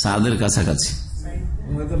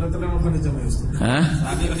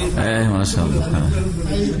 হ্যাঁ মাশাআল্লাহ,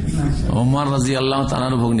 ওমর রাদিয়াল্লাহু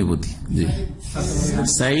তাআলার ভগ্নিপতি, জি,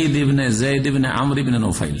 সাঈদ ইবনে যায়েদ ইবনে আমর ইবনে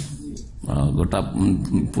নুফাইল, গোটা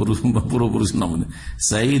পুরো পুরুষ নাম,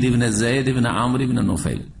 সাঈদ ইবনে যায়েদ ইবনে আমর ইবনে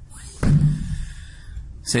নুফাইল,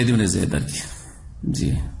 সাঈদ ইবনে যায়েদ আর কি। জি,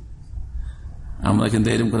 আমরা কিন্তু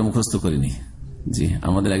এরকম করে মুখস্থ করিনি। জি,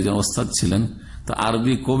 আমাদের একজন ওস্তাদ ছিলেন, তো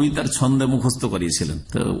আরবি কবিতার ছন্দে মুখস্থ করিয়েছিলেন।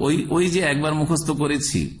 তো ওই যে একবার মুখস্থ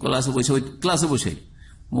করেছি ক্লাসে বসে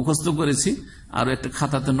মুখস্থ করেছি, আর একটা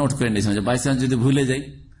খাতাতে নোট করে নিয়েছিলাম যে বাই চান্স যদি ভুলে যাই,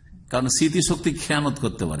 কারণ স্মৃতিশক্তি খেয়ানত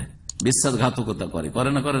করতে পারে, বিশ্বাসঘাতকতা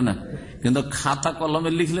করে না, কিন্তু খাতা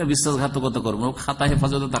কলমে লিখলে বিশ্বাসঘাতকতা করবো, খাতা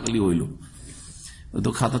হেফাজতে থাকলেই হইল। তো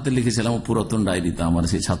খাতাতে লিখেছিলাম পুরাতন ডায়েরিতে, আমার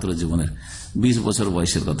সেই ছাত্র জীবনের 20 বছর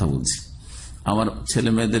বয়সের কথা বলছি। আমার ছেলে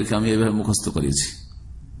মেয়েদেরকে আমি এভাবে মুখস্থ করিয়েছি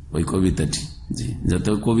ওই কবিতাটি। জি, যাতে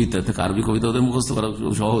ওই কবিতা থেকে, আরবি কবিতা ওদের মুখস্থ করা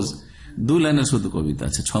খুব সহজ, 2 লাইনের শুধু কবিতা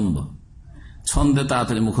আছে, ছন্দে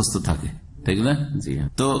তাড়াতাড়ি মুখস্থ থাকে, ঠিক না। জি,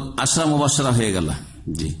 তো আশরা মুবাশশারা হয়ে গেল।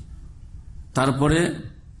 জি, তারপরে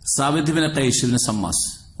সাবিত ইবনে কাইস ইবনে সাম্মাস,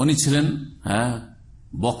 উনি ছিলেন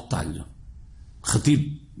বক্তা, একজন খতিব।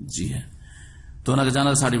 জি হ্যাঁ, তো ওনাকে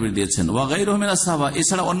জানার সার্টিফিকেট দিয়েছেন। ওয়া গায়রুহুম মিনাস সাহাবা,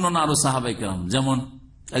 এছাড়া অন্যান্য আরো সাহাবায়ে কেরাম, যেমন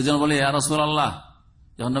একজন বলে ইয়া রাসূলুল্লাহ,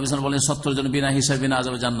 যখন নবী সাল্লাল্লাহু আলাইহি ওয়াসাল্লাম বলেন 70 জন বিনা হিসাবে বিনা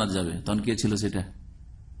আযাবে জান্নাত যাবে, তখন কে ছিল সেটা?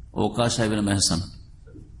 ওকাশ ইবনে মেহসান,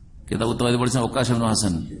 কিতাব উত্তরাদি পড়েছেন, ওকাশ ইবনে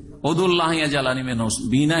মেহসান, উদুল্লাহ ইয়াজালানি মিনহু,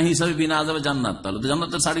 বিনা হিসাবে বিনা আযাবে জান্নাত, তাহলে তো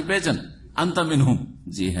জান্নাতের সার্টিফিকেট পেয়েছেন, আনতা মিনহুম।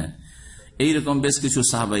 জি হ্যাঁ, এইরকম বেশ কিছু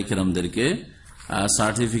সাহাবায়ে কেরামদেরকে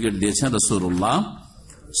সার্টিফিকেট দিয়েছেন রাসূলুল্লাহ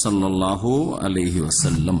সাল্লাল্লাহু আলাইহি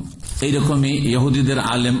ওয়াসাল্লাম। এইরকমই ইহুদিদের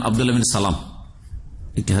আলেম আব্দুল্লাহ বিন সালাম,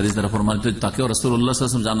 একটি হাদিস দ্বারা প্রমাণিত, তাকেও রাসূলুল্লাহ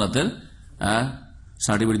সাল্লাল্লাহু আলাইহি ওয়াসাল্লাম জান্নাতের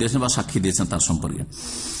সার্টিফিকেট দিয়েছেন বা সাক্ষী দিয়েছেন তার সম্পর্কে।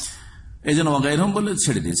 এই জন্য ওয়াগাইরহুম বলে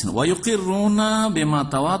ছেড়ে দিয়েছেন। ওয়ায়ুকিরুনা বিমা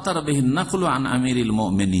তাওয়াতার বিহি নাকলু আন আমিরিল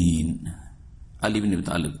মুমিনিন আলী ইবনে আবি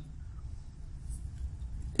তালিব।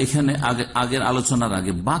 এখানে আগের আলোচনার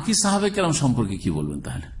আগে বাকি সাহাবে কেরাম সম্পর্কে কি বলবেন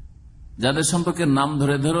তাহলে, যাদের সম্পর্কে নাম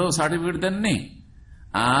ধরে ধরেও সার্টিফিকেট দেননি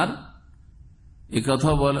আর এই কথা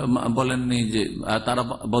বলেননি যে তারা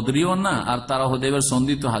বদরিও না আর তারা হুদাইবিয়ার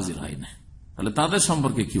সন্ধি তো হাজির হয় না, তাহলে তাদের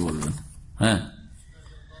সম্পর্কে কি বলবেন? হ্যাঁ,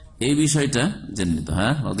 এই বিষয়টা জেনে তো।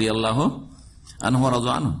 হ্যাঁ, রাদিয়াল্লাহু আনহু ওয়া রাদু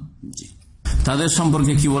আনহু, জি, তাদের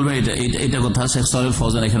সম্পর্কে কি বলবে এটা কথা শেখ সালেহ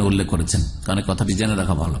ফৌজান এখানে উল্লেখ করেছেন, কারণ কথাটি জেনে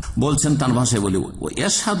রাখা ভালো। বলছেন তার ভাষায় বলি,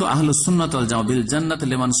 ইয়াশহাদু আহলুস সুন্নাত ওয়াল জামাত বিল জান্নাতি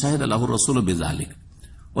লিমান শাহিদা লাহু রাসূল বিযালিক।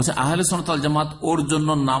 বলছে আহলে সুন্নাত ওয়াল জামাত ওর জন্য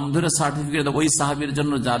নাম ধরে সার্টিফিকেট, ওই সাহাবীর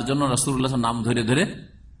জন্য যার জন্য রাসূলুল্লাহ নাম ধরে ধরে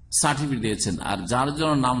সার্টিফিকেট দিয়েছেন, আর যার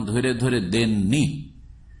জন্য নাম ধরে ধরে দেননি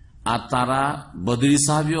আর তারা বদরি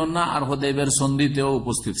সাহাবীও না আর হুদাইবিয়ার সন্ধিতেও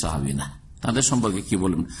উপস্থিত সাহাবী না, তাদের সম্পর্কে কি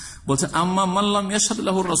বলবেন? বলছেন আম্মা মাল্লাম ইয়াশহাদ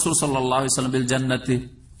লাহু রাসূল সাল্লাল্লাহু আলাইহি ওয়াসাল্লাম বিল জান্নাতি,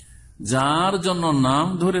 যার জন্য নাম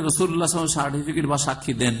ধরে রাসূলুল্লাহ সাল্লাল্লাহু আলাইহি ওয়াসাল্লাম সার্টিফিকেট বা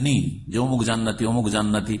সাক্ষী দেননি যে অমুক জান্নাতি অমুক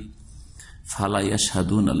জান্নাতি, ফালা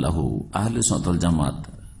ইয়াশহাদুনা লাহু, আহলে সুন্নাত ওয়াল জামাত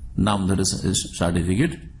নাম ধরে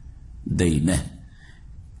সার্টিফিকেট দেই না।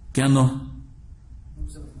 কেন?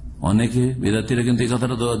 অনেকে বিদাতীরা কিন্তু এই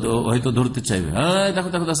কথাটা হয়তো ধরতে চাইবে, দেখো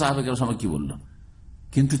দেখো সাহাবে কেরাম সময় কি বললো,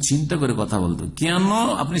 কিন্তু চিন্তা করে কথা বলতো, কেন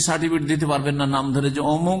আপনি সার্টিফিকেট দিতে পারবেন না নাম ধরে যে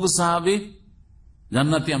অমুক সাহাবী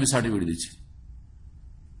জান্নাতি আমি সার্টিফিকেট দিচ্ছি?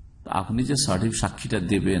 আপনি যে সাক্ষীটা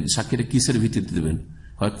দেবেন, সাক্ষীটা কিসের ভিত্তিতে দেবেন?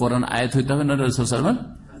 হয় কোরআন আয়াত হইতে হবে না রাসূল সাল্লাল্লাহু আলাইহি ওয়াসাল্লাম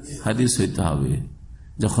হাদিস হইতে হবে।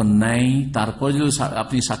 যখন নাই তারপর যদি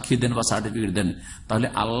আপনি সাক্ষী দেন বা সার্টিফিকেট দেন, তাহলে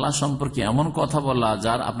আল্লাহ সম্পর্কে এমন কথা বলা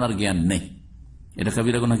যার আপনার জ্ঞান নেই, এটা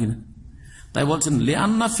কবিরা গুনাহ কিনা? তাই বলছেন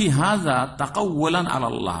লিআন্না ফি হাযা তাকাওয়ুলান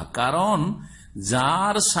আলাল্লাহ, কারণ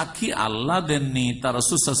যার সাক্ষী আল্লাহ দেননি তার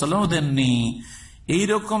রাসূল সাল্লাল্লাহু আলাইহি ওয়াসাল্লাম দেননি, এই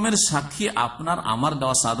রকমের সাক্ষী আপনার আমার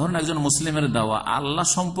দেওয়া, সাধারণ একজন মুসলিমের দেওয়া আল্লাহ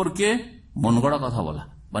সম্পর্কে মন গড়া কথা বলা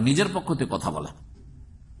বা নিজের পক্ষ থেকে কথা বলা।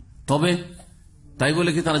 তবে তাই বলে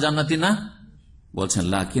কি তারা জান্নাতি না? বলছেন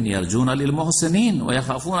লাকিন ইয়ারজুন আলিল মুহসিনিন ওয়া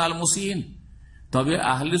ইয়াখাফুন আল মুসিইন, তবে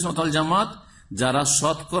আহলে সুন্নাত ওয়াল জামাত যারা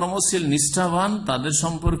সৎকর্মশীল নিষ্ঠাবান তাদের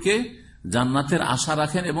সম্পর্কে জান্নাতের আশা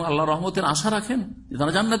রাখেন এবং আল্লাহর রহমতের আশা রাখেন,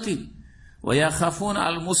 তারা জান্নাতি। ওয়া ইয়াখাফুন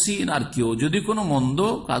আল মুসিইন, আর কেউ যদি কোনো মন্দ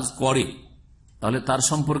কাজ করে তাহলে তার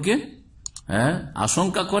সম্পর্কে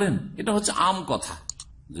আশঙ্কা করেন। এটা হচ্ছে আম কথা,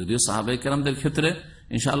 যদিও সাহাবায়ে কেরামদের ক্ষেত্রে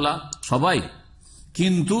ইনশাআল্লাহ সবাই,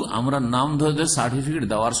 কিন্তু আমরা নাম ধরে সার্টিফিকেট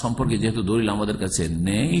দেওয়ার সম্পর্কে যেহেতু দলিল আমাদের কাছে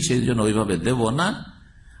নেই, সেই জন্য ওইভাবে দেব না।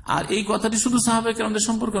 আর এই কথাটি শুধু সাহাবায়ে কেরামদের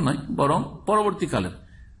সম্পর্ক নয়, বরং পরবর্তীকালে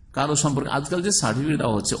কারো সম্পর্কে আজকাল যে সার্টিফিকেট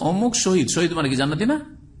দেওয়া হচ্ছে অমুক শহীদ, শহীদ মানে কি জান্নাতি না?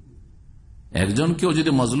 একজন কেউ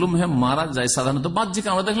যদি মজলুম হয়ে মারা যায়, সাধারণত বাহ্যিক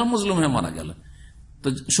আমরা দেখলাম মজলুম হয়ে মারা গেল, তো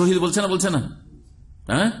শহীদ বলছে না? বলছে না?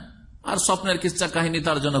 হ্যাঁ, আর স্বপ্নের কিচ্ছা কাহিনী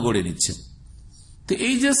তার জন্য গড়ে নিচ্ছে। তো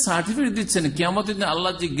এই যে সার্টিফিকেট দিচ্ছেন, কিয়ামতের দিন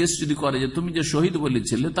আল্লাহ জিজ্ঞেস যদি করে যে তুমি যে শহীদ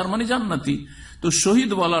বলেছিলে তার মানে জান্নাতি, তো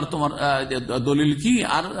শহীদ বলার তোমার দলিল কি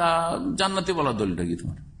আর জান্নাতি বলার দলিলটা কি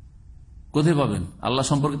তোমার? কোথায় পাবেন? আল্লাহ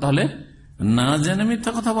সম্পর্কে তাহলে না জেনে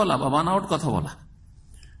মিথ্যা কথা বলা বা বানাওয়াট কথা বলা।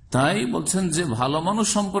 তাই বলছেন যে ভালো মানুষ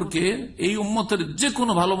সম্পর্কে, এই উম্মতের যে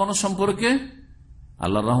কোনো ভালো মানুষ সম্পর্কে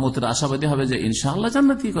আল্লাহর রহমতের আশাবাদী হবে যে ইনশাআল্লাহ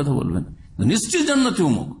জান্নাতি কথা বলবেন, নিশ্চয়ই জান্নাতি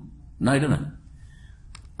উম্মুক, না এটা না।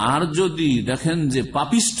 আর যদি দেখেন যে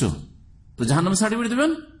পাপিষ্ঠ, তো জাহান্নামী সার্টিফিকেট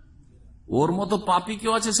দেবেন? ওর মতো পাপী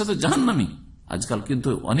কেউ আছে সে তো জাহান্নামী। আজকাল কিন্তু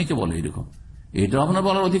অনেকে বলে এরকম, এটা আপনার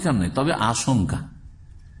বলার অধিকার নেই, তবে আশঙ্কা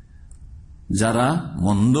যারা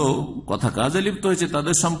মন্দ কথা কাজে লিপ্ত হয়েছে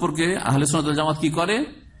তাদের সম্পর্কে আহলে সুন্নাত ওয়াল জামাত কি করে?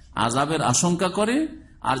 আযাবের আশঙ্কা করে।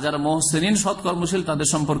 আর যারা মুহসিনিন সৎকর্মশীল তাদের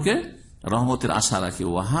সম্পর্কে রহমতের আশা রাখে।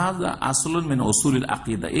 ওয়াহাযা আসলুন মিন উসুলিল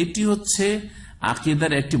আকীদা, এটি হচ্ছে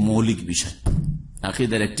আকীদার একটি মৌলিক বিষয়,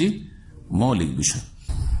 আকীদার একটি মৌলিক বিষয়।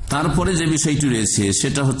 তারপরে যে বিষয়টি রয়েছে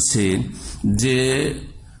সেটা হচ্ছে যে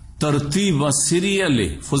তরতিব বা সিরিয়ালে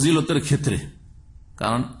ফজিলতের ক্ষেত্রে,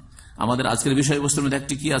 কারণ আমাদের আজকের বিষয়বস্তুর মধ্যে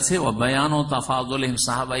একটি কি আছে? বায়ান ও তাফাদুলিহিম,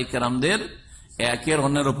 সাহাবায়ে কেরামদের একের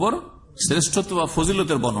অন্যের উপর শ্রেষ্ঠত্ব বা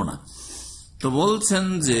ফজিলতের বর্ণনা। তো বলছেন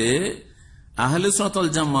যে আহলে সুন্নাত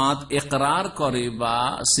ওয়াল জামাত ইকরার করে বা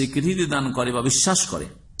স্বীকৃতি দান করে বা বিশ্বাস করে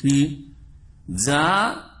কি, যা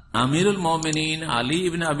আমিরুল মুমিনিন আলী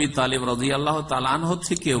ইবনে আবি তালিব রাদিয়াল্লাহু তাআলা আনহু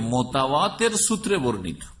থেকে মুতাওয়াতির সূত্রে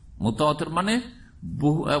বর্ণিত। মুতাওয়াতির মানে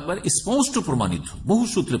বহু, একবার স্পষ্ট প্রমাণিত, বহু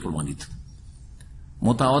সূত্রে প্রমাণিত।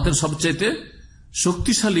 মুতাওয়াতির সবচেয়ে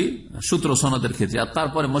শক্তিশালী সূত্র সনদের ক্ষেত্রে, আর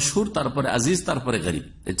তারপরে মশহুর, তারপরে আজিজ, তারপরে গরীব,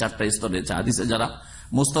 এই চারটা স্তরে হাদিসে যারা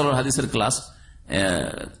মুস্তালাহ হাদিসের ক্লাস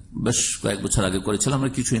বেশ কয়েক বছর আগে করেছিলাম,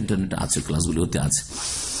 আমরা কিছু ইন্টারনেটে আছে, ক্লাসগুলোতে আছে।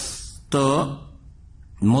 তো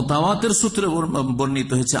মুতাওয়াতির সূত্রে বর্ণিত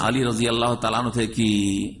হয়েছে আলী রাদিয়াল্লাহু তাআলা আনহু থেকে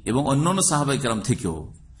এবং অন্যান্য সাহাবায়ে কেরাম থেকেও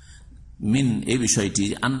মিন এই বিষয়টি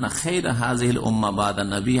আন্না খায়রা হাযিহিল উম্মাহ বাদা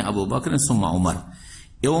নবী আবু বকর সুম্মা উমর,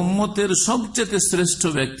 এই উম্মতের সবচেয়ে শ্রেষ্ঠ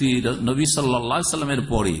ব্যক্তি নবী সাল্লাল্লাহু আলাইহি সাল্লামের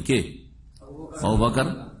পরে কে? আবু বকর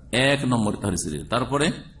এক নম্বর, তারপরে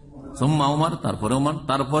সুম্মা উমর, তারপরে উমর,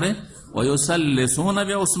 তারপরে ওয়ায়ুসাল্লিসুনা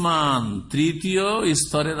বিউসমান, তৃতীয়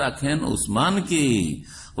স্তরে রাখেন উসমানকে,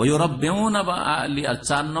 ওয়ায়ুরাব্বিউনা বিআলী, আর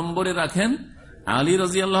 4 নম্বরে রাখেন আলী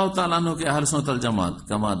রাদিয়াল্লাহু তাআলা আনহুকে। আহলে সুন্নাত ওয়াল জামাত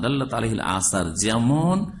কামা দাল্লাত আলাইহিল আসার,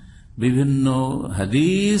 যেমন বিভিন্ন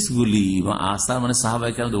হাদিসগুলি বা আসার মানে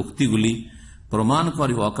সাহাবায়ে কেরামদের উক্তিগুলি প্রমাণ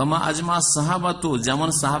করে, ওয়াকামা আজমা সাহাবাতু, যেমন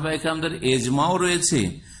সাহাবায়ে কেরামদের ইজমাও রয়েছে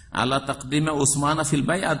আলা তাকদিমে উসমান ফিল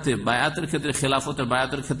বাইআতে, বায়াতের ক্ষেত্রে, খেলাফতের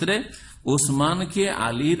বায়াতের ক্ষেত্রে উসমানকে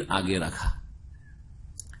আলীর আগে রাখা।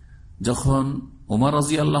 যখন ওমর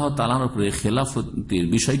রাদিয়াল্লাহু তাআলার উপরে খেলাফতের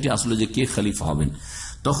বিষয়টি আসলে যে কে খলিফা হবেন,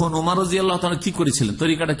 তখন ওমর রাদিয়াল্লাহু তাআলা কি করেছিলেন,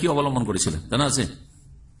 তরিকাটা কি অবলম্বন করেছিলেন জানা আছে?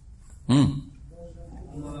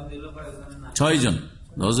 6 জন,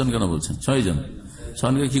 10 জন কেন বলছেন? 6 জন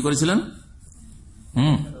সঙ্গে কি করেছিলেন?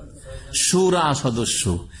 শুরা সদস্য,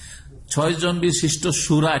 6 জন বিশিষ্ট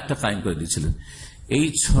শুরা একটা কায়েম করে দিয়েছিলেন। এই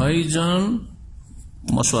 6 জন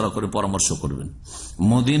মশওয়ারা করে পরামর্শ করবেন।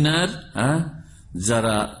 মদিনার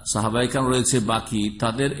যারা সাহাবায়ে কেরাম রয়েছে বাকি,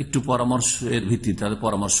 তাদের একটু পরামর্শের ভিত্তিতে তাদের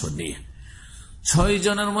পরামর্শ নিয়ে 6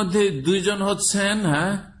 জনের মধ্যে 2 জন হচ্ছেন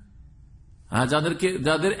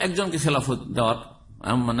যাদের একজনকে খেলাফত দেওয়ার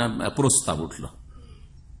মানে প্রস্তাব উঠল।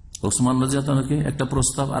 ওসমান রাদিয়াল্লাহু আনহুকে একটা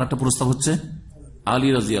প্রস্তাব, আর একটা প্রস্তাব হচ্ছে আলী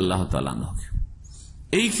রাদিয়াল্লাহু তাআলা আনহুকে।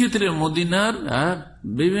 এই ক্ষেত্রে মদিনার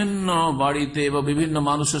বিভিন্ন বাড়িতে বা বিভিন্ন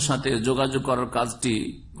মানুষের সাথে যোগাযোগ করার কাজটি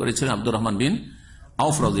করেছিলেন আব্দুর রহমান বিন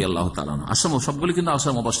আউফ রাদিয়াল্লাহু তাআলা আনহু। আসাম সবগুলি কিন্তু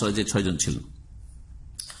আসাম মুবাশশারা যে 6 জন ছিলেন।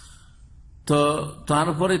 তো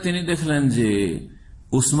তারপরে তিনি দেখলেন যে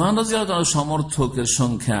উসমান রাদিয়াল্লাহু তাআলার সমর্থকের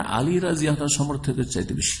সংখ্যা আলী রাদিয়াল্লাহু তাআলার সমর্থকের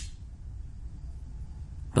চাইতে বেশি।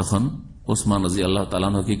 তখন উসমান রাদিয়াল্লাহু তাআলা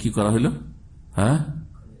আনহুকে কি করা হইল?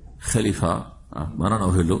 খলিফা বানানো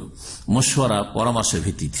হইল মশওয়ারা, পরামর্শের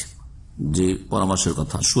ভিত্তিতে। যে পরামর্শের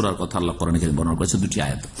কথা, সূরার কথা আল্লাহ কোরআনে কারীমে বর্ণনা করেছে 2টি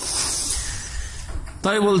আয়াত।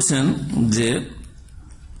 তাই বলছেন যে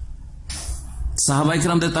সাহাবায়ে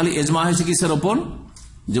কেরামদের তাহলে ইজমা হয়েছে কিসের ওপর?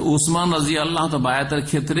 যে উসমান রাদিয়াল্লাহু তাআলা বায়াতের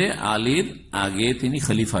ক্ষেত্রে আলীর আগে তিনি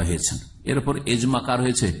খলিফা হয়েছেন। এর উপর ইজমা কার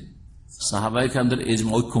হয়েছে? সাহাবায়ে কেরামদের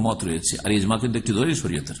ইজমা, ঐক্যমত রয়েছে। আর ইজমা কিন্তু একটি দলিল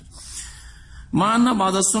শরীয়তের। মা'আন্না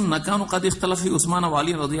বা'দা সুন্নাহ কানু কাদ ইখতালাফু ফি উসমান ওয়া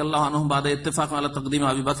আলী রাদিয়াল্লাহু আনহুম বা'দা ইত্তিফাক আলা তাকদীম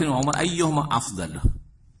আবী বকর ওয়া উমর আইয়ুহুমা আফদাল।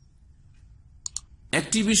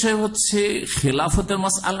 একটি বিষয় হচ্ছে খেলাফতের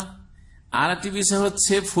মাসআলা, আর একটি বিষয়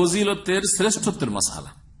হচ্ছে ফজিলতের শ্রেষ্ঠত্বের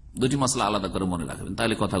মাসআলা। 2টি মাসআলা আলাদা করে মনে রাখবেন,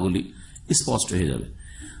 তাহলে কথাগুলি স্পষ্ট হয়ে যাবে।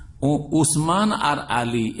 উসমান আর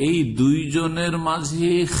আলী এই 2 জনের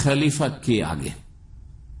মাঝে খলিফা কে আগে?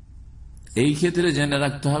 এই ক্ষেত্রে জেনে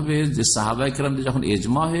রাখতে হবে যে সাহাবায়ে কেরামদের যখন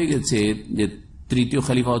ইজমা হয়ে গেছে যে তৃতীয়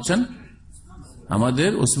খলিফা হচ্ছেন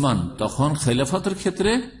আমাদের উসমান, তখন খেলাফতের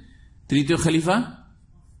ক্ষেত্রে তৃতীয় খলিফা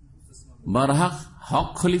বারহাক হক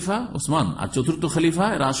খলিফা উসমান, আর চতুর্থ খলিফা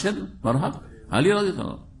রাশেদ বারহাক আলী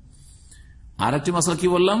রাদিয়াল্লাহু আনহু। আর একটি মাসলা কি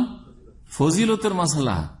বললাম? ফজিলতের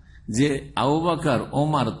মাসলা, যে আবু বকর,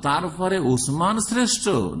 ওমর, তারপরে উসমান শ্রেষ্ঠ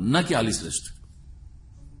নাকি আলী শ্রেষ্ঠ।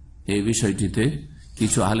 এই বিষয়টিতে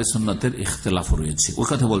কিছু আহলে সুন্নাতের ইখতিলাফ রয়েছে। ওই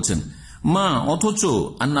কথা বলছেন মা, অথচ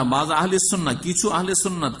আন্না বাজ আহলে সুন্নাহ, কিছু আহলে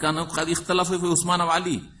সুন্নাত কানু কাদ ইখতিলাফু ফি উসমান ওয়া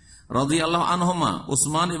আলী রাদিয়াল্লাহু আনহুমা,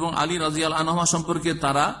 উসমান এবং আলী রাদিয়াল্লাহু আনহুমা সম্পর্কে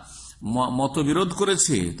তারা মতবিরোধ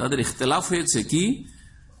করেছে, তাদের ইখতিলাফ হয়েছে। কি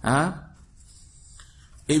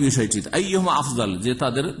এই বিষয়টি? আইয়ুহুমা আফদাল, যে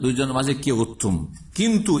তাদের 2 জনের মাঝে কে উত্তম।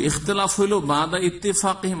 কিন্তু ইখতিলাফ হইল বাদা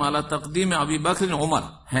ইত্তিফাকিহিম আলা তাকদীম আবী বকর ওয়া উমর।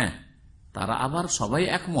 হ্যাঁ, তারা আবার সবাই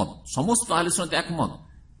একমত, সমস্ত আহলে সুন্নাত একমত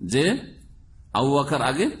যে আবু বকর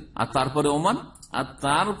আগে, আর তারপরে ওমর, আর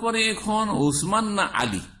তারপরে এখন উসমান না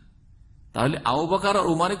আলী। তাহলে আবু বকর আর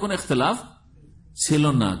ওমরে কোন ইখতিলাফ ছিল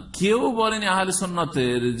না। কেউ বলেনি আহলে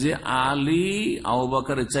সুন্নাতের যে আলী আবু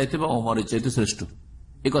বকরের চাইতে বা ওমরের চাইতে শ্রেষ্ঠ।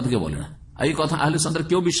 এই কথা কেউ বলে না। এই কথা আহলে সুন্নাত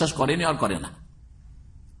কেউ বিশ্বাস করেনি আর করে না।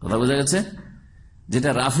 কথা বোঝা গেছে? যেটা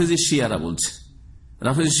রাফিজি শিয়ারা বলছে।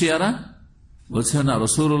 রাফিজি শিয়ারা বলছে না,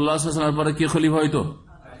 রাসূলুল্লাহ সাল্লাল্লাহু আলাইহি ওয়াসাল্লামের পরে কে খলিফা হইতো?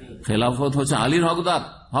 খেলাফত হচ্ছে আলীর হকদার,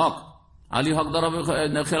 আলী হকদার হবে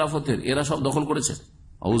খেলাফতের। এরা সব দখল করেছে,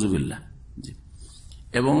 আউযুবিল্লাহ।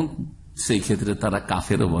 এবং সেই ক্ষেত্রে তারা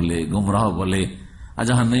কাফেরও বলে, গুমরাহ বলে,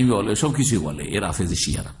 জাহান্নামী বলে, সবকিছুই বলে এরা রাফিজি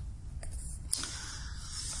শিয়ারা।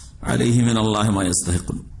 আলাইহিম মিনাল্লাহি মা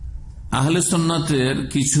ইস্তাহিকুন। আহলে সুন্নাতের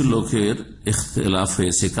কিছু লোকের ইখতিলাফ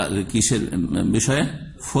হয়েছে কিসের বিষয়ে?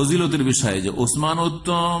 ফজিলতের বিষয়ে, যে ওসমান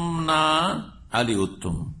উত্তম না আলী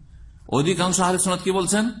উত্তম। অধিকাংশ আহলে সুন্নাত কি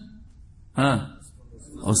বলছেন? হ্যাঁ,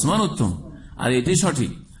 ওসমান উত্তম, আর এটাই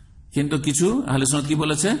সঠিক। কিন্তু কিছু আহলে সুন্নাত কি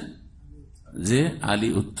বলেছে? যে আলী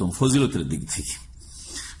উত্তম ফজিলতের দিক থেকে।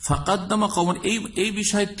 ফাকাদ্দামা কওমুন, এই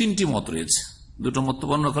বিষয়ে তিনটি মত রয়েছে। দুটো মত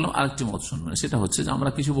বর্ণনা করলাম, আরেকটি মত শুনবেন। সেটা হচ্ছে যে আমরা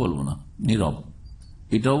কিছু বলবো না, নীরব,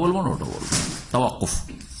 এটাও বলবো না ওটাও বলবো, তাওয়াক্কুফ।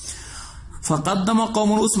 ফাকাদ্দামা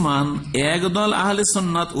কওমুন উসমান, একদল আহলে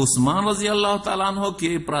সুন্নাত উসমান রাদিয়াল্লাহু তাআলা আনহুকে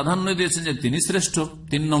প্রাধান্য দিয়েছেন যে তিনি শ্রেষ্ঠ,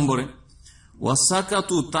 3 নম্বরে।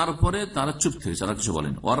 ওয়াসাকাতু, তারপরে তারা চুপ থেকে তারা কিছু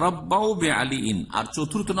বলেন। ওয়ারাব্বাউ বিআলিইন, আর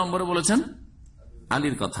 4র্থ নম্বরে বলেছেন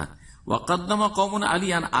আলীর কথা। ওয়াকাদ্দামা কওমুন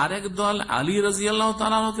আলিয়ান, আরেক দল আলী রাদিয়াল্লাহু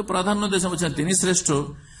তাআলা আনহুকে প্রাধান্য দিয়েছেন, বলেছেন তিনি শ্রেষ্ঠ,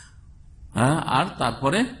 আর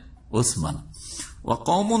তারপরে ওসমান। ওয়া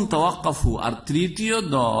কওমুন তাওয়াক্কাফু, আর 3য়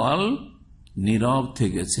দল নীরব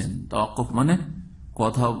থেকেছেন। তাওয়াক্কুফ মানে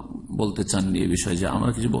কথা বলতে চাননি এই বিষয়ে, যে আমরা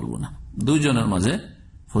কিছু বলবো না, দুইজনের মাঝে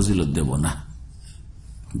ফজিলত দেব না।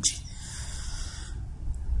 জি,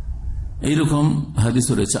 এইরকম হাদিস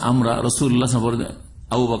রয়েছে। আমরা রাসূলুল্লাহ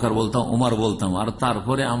আবু বকর বলতাম, উমর বলতাম, আর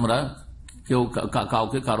তারপরে আমরা কেউ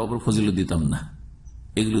কাউকে কারো উপর ফজিলত দিতাম না।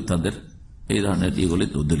 এগুলো তাদের এই ধরনের এগুলি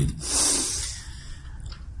দলিল।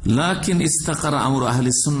 লাকিন ইস্তাকারা আমরু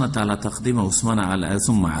আহলি সুন্নাত আলা তাকদিম উসমান আলা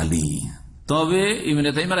সুম্মা আলী। তবে ইবনে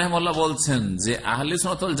তাইমিয়া রাহিমাহুল্লাহ বলছেন যে আহলে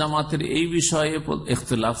সুন্নাত ওয়াল জামাতের এই বিষয়ে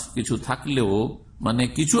ইখতিলাফ কিছু থাকলেও, মানে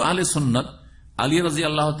কিছু আহলে সুন্নাত আলী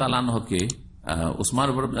রাদিয়াল্লাহু তাআলা আনহুকে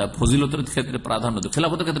উসমানের উপর ফজিলতের ক্ষেত্রে প্রাধান্য,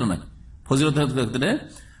 খেলাফতের ক্ষেত্রে নয়, ফজিলতের ক্ষেত্রে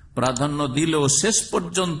প্রাধান্য দিলেও শেষ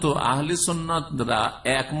পর্যন্ত আহলে সুন্নাতরা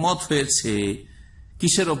একমত হয়েছে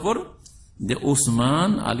কিসের ওপর? যে উসমান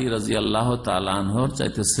আলী রাদিয়াল্লাহু তাআলা আনহুর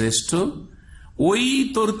চাইতে শ্রেষ্ঠ, ওই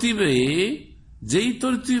তরতিবে, যেই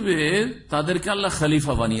তরতিবে তাদেরকে আল্লাহ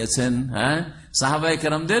খলিফা বানিয়েছেন, হ্যাঁ, সাহাবায়ে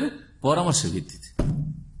কেরামদের পরামর্শের ভিত্তিতে।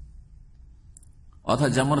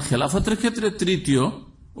 অর্থাৎ যেমন খেলাফতের ক্ষেত্রে 3য়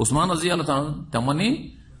উসমান রাদিয়াল্লাহু তাআলা, তেমনি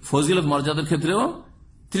ফজিলত মর্যাদার ক্ষেত্রেও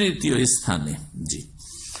 3য় স্থানে। জি,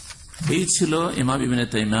 এই ছিল ইমাম ইবনে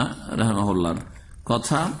তাইমিয়া রাহিমাহুল্লাহর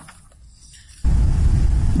কথা।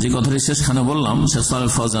 যে কথাটি শেষখানে বললাম, শেখ সালেহ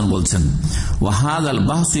ফাওজান বলছেন, ওয়াহাদাল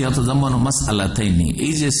বাহসু ইয়াতাযাম্মানু মাসআলাতাইনি,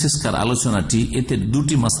 এই যে শেষকার আলোচনাটি, এতে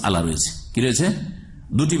 2টি মাসআলা রয়েছে। কি রয়েছে?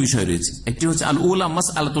 2টি বিষয় রয়েছে। একটি হচ্ছে আল উলা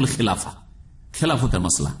মাসআলাতুল খিলাফা, খেলাফতের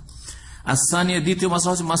মাসলা। আর সানিয়া, দ্বিতীয় মাসলা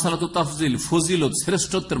হচ্ছে মাসআলাতুত তাফজিল, ফজিলত,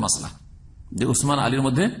 শ্রেষ্ঠত্বের মাসলা, যে উসমান আলীর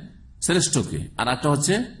মধ্যে শ্রেষ্ঠ কে। আর একটা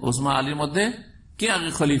হচ্ছে উসমান আলীর মধ্যে কে আগে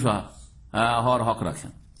খলিফা হওয়ার হক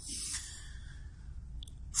রাখেন।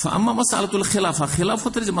 ফাম্মা মাসআলাতুল খিলাফা,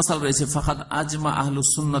 খেলাফতের যে মাসআলা রয়েছে, ফাকাদ আজমা আহলুস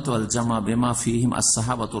সুন্নাত ওয়াল জামাআহ বিমা ফীহিম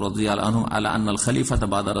আস-সাহাবাতু রাদিয়াল্লাহু আনহুম আলা আন্নাল খলিফাতা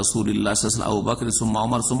বাদা রাসূলিল্লাহ সাল্লাল্লাহু আলাইহি ওয়াসাল্লাম আবু বকর সুম্মা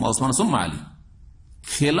ওমর সুম্মা ওসমান সুম্মা আলী।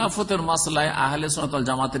 খেলাফতের মাসলায় আহলে সুন্নাত ওয়াল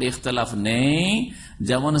জামাতের ইখতিলাফ নেই,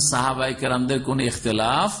 যেমন সাহাবায়ে কেরামদের কোন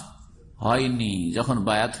ইখতিলাফ হয়নি। যখন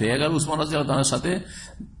বায়াত হয়ে গেল উসমান রাদিয়াল্লাহু তাআলার সাথে,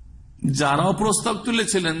 যারাও প্রস্তাব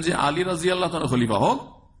তুলেছিলেন যে আলী রাদিয়াল্লাহু তাআলা খলিফা হোক,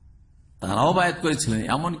 তারাও বায়াত করেছিলেন।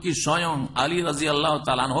 এমনকি স্বয়ং আলী রাদিয়াল্লাহু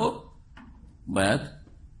তাআলা আনহু বায়াত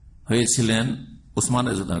হয়েছিলেন উসমান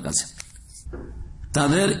রাদিয়াল্লাহু কাছে।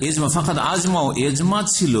 তাদের ইজমা, ফাকাদ আজমাও, ইজমা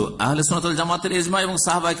ছিল আহলে সুন্নাত ওয়াল জামাতের ইজমা এবং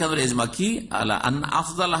সাহাবায়ে কেরামের ইজমা, কি আলা আন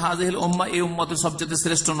আফদাল হাযিহিল উম্মাহ, এই উম্মতের সবচেয়ে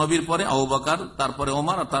শ্রেষ্ঠ নবীর পরে আবু বকর, তারপরে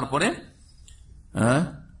ওমর, আর তারপরে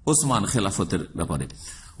উসমান খেলাফতের ব্যাপারে।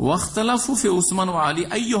 ওয়াখতালাফু ফি উসমান ওয়া আলী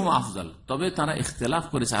আইয়ুহুমা আফজাল, তবে তারা ইখতিলাফ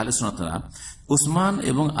করেছে আহলে সুন্নাতরা উসমান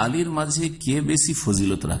এবং আলীর মাঝে কে বেশি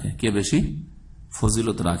ফজিলত রাখে, কে বেশি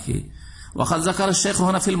ফজিলত রাখে। ওয়াকাদ যাকারা শেখ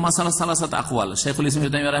হানাফিল মাসালা সালাসাত আকওয়াল, শেখুল ইসলাম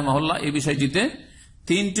ইবনে তাইমিয়া রাহিমাহুল্লাহ এই বিষয়টিতে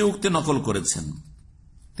 3টি উক্তি নকল করেছেন।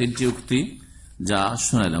 3টি উক্তি যা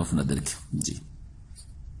শোনালাম আপনাদেরকে। জি,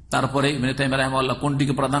 তারপরে ইবনে তাইমিয়া রাহিমাহুল্লাহ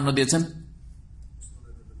কোনটিকে প্রাধান্য দিয়েছেন?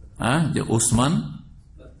 যে উসমান,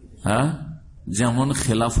 যেমন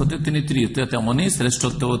খেলাফতে তিনি 3য়, তেমনি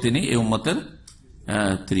শ্রেষ্ঠত্ব তিনি এই উম্মতের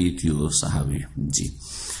 3য় সাহাবী। জি,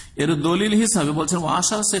 এর দলিল হিসাবে বলছেন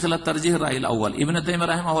ওয়াশা শেখ আলা তারজিহ রাইল আউয়াল, ইবনে তাইমিয়া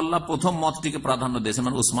রাহিমাহুল্লাহ প্রথম মতটিকে প্রাধান্য দিয়েছেন,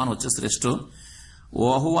 মানে উসমান হচ্ছে শ্রেষ্ঠ।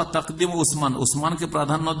 ওয়া হুয়া তাকদিম উসমান, উসমানকে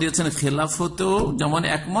প্রাধান্য দিয়েছেন খেলাফতেও যেমন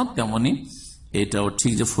একমত, তেমনি এটাও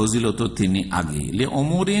ঠিক যে ফজিলত তিনি আগে। লে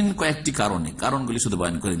অমরিন, কয়েকটি কারণে, কারণগুলি শুধু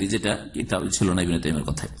বয়ান করে দিই, যেটা কিতাব ছিল না ইবনে তাইমিয়ার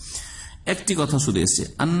কথায়। একটি কথা শুধু এসেছে,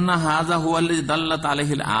 আন্না হাযা হুয়াল্লাযী দাল্লাত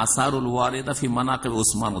আলাইহিল আসারুল ওয়ারিদা ফি মানাকিব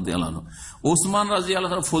উসমান রাদিয়াল্লাহু আনহু, উসমান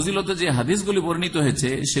রাদিয়াল্লাহু আনহু ফজিলতে যে হাদিসগুলি বর্ণিত হয়েছে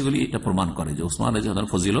সেগুলি এটা প্রমাণ করে যে উসমান রাদিয়াল্লাহু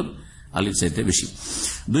আনহু ফজিলত আলীর চাইতে বেশি।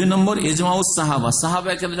 2 নম্বর ইজমাউস সাহাবা,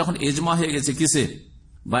 সাহাবায়ে কেরাম যখন ইজমা হয়ে গেছে কিসে?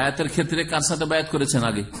 বায়াতের ক্ষেত্রে কার সাথে বায়াত করেছেন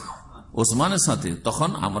আগে? ওসমানের সাথে। তখন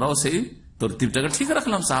আমরাও সেই তরতিবটাকে ঠিক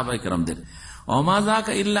রাখলাম সাহাবায়ে কেরামদের। ওমা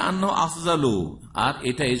যাকা ইল্লা আন্নাহু আফজালু, আর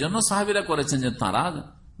এটা এই জন্য সাহাবীরা করেছেন যে তারা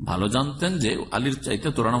ভালো জানতেন যে আলীর চাইতে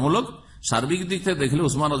তুলনামূলক সার্বিক দিক থেকে দেখলে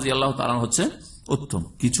উসমান রাদিয়াল্লাহু তাআলা হচ্ছে উত্তম।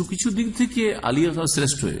 কিছু কিছু দিক থেকে আলী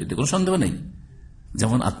শ্রেষ্ঠ, এটা কোনো সন্দেহ নেই।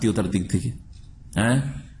 যেমন আত্মীয়তার দিক থেকে, হ্যাঁ,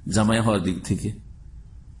 জামাই হওয়ার দিক থেকে,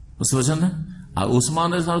 বুঝতে পারছেন না? আর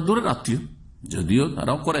উসমানের দূরের আত্মীয়, যদিও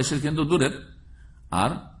তারাও কুরাইশের কিন্তু দূরের,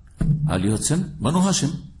 আর আলী হচ্ছেন বনু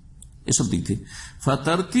হাশিম, এসব দিক থেকে।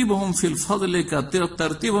 ফাতারতিবহুম ফিল ফাদলি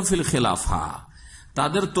কাতারতিবহুম ফিল খিলাফা,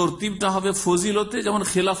 তাদের তরতিবটা হবে ফজিলতে যেমন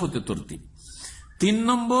খিলাফতে তরতিব। 3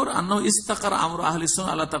 নম্বর আন্নাহু ইস্তাকার আমরু আহলি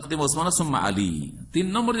সুন্নাহ আলা তাকদিম উসমান সুম্মা আলী। 3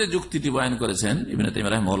 নম্বর যে যুক্তিটি বয়ান করেছেন ইবনে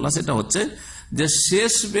তাইমিয়া রাহিমাহুল্লাহ, সেটা হচ্ছে যে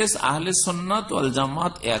শেষ বেশ আহলে সুন্নাত ওয়াল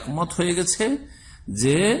জামাত একমত হয়ে গেছে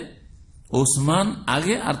যে উসমান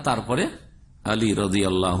আগে আর তারপরে আলী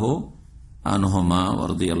রাদিয়াল্লাহু আনহুমা ওয়া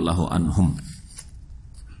রাদিয়াল্লাহু আনহুম।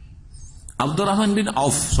 আব্দুর রহমান বিন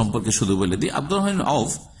আউফ সম্পর্কে শুধু বলে দিই, আব্দুর রহমান বিন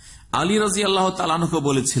আউফ আলী রাদিয়াল্লাহু তাআলা আনহুকে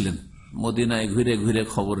বলেছিলেন মদিনায় ঘুরে ঘুরে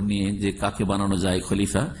খবর নিয়ে যে কাকে বানানো যায়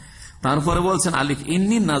খলিফা। তারপরে বলছেন আলী,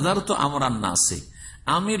 ইন্নী নাযারতু আমরান নাসি,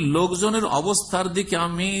 আমি লোকজনের অবস্থার দিকে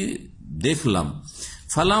আমি দেখলাম,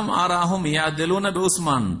 ফালাম আরাহুম ইয়াদিলুনা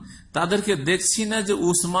বিউসমান, তাদেরকে দেখছি না যে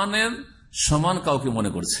উসমানের সমান কাউকে মনে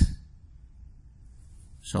করছে।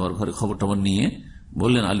 সবার ঘরে খবর টবর নিয়ে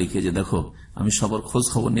বললেন আলীকে যে দেখো, আমি সবার খোঁজ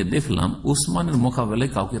খবর নিয়ে দেখলাম উসমানের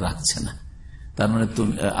মোকাবেলায় কাউকে রাখছে না, তার মানে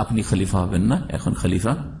আপনি খলিফা হবেন না, এখন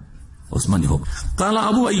খলিফা উসমানই হোক। কালা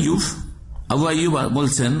আবু আইয়ুব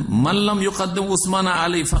বলছেন, মাল্লাম ইউকাদ্দিম উসমান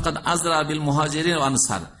আলী ফাকাদ আজরা বিল মুহাজিরিন ওয়াল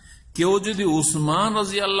আনসার, কেউ যদি উসমান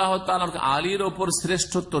রাদিয়াল্লাহু তাআলা আলীর ওপর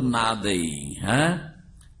শ্রেষ্ঠত্ব না দেয়, হ্যাঁ,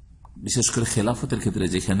 বিশেষ করে খেলাফতের ক্ষেত্রে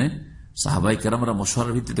যেখানে সাহাবায়ে কেরামরা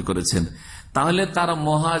মশওয়ারার ভিত্তিতে করেছেন, তাহলে তারা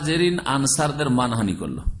মুহাজিরিন আনসারদের মানহানি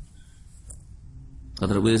করলো।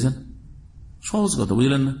 কথাটা বুঝেছেন? সহজ কথা,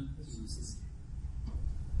 বুঝলেন না?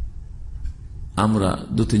 আমরা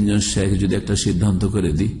 2-3 জন শেখ যদি একটা সিদ্ধান্ত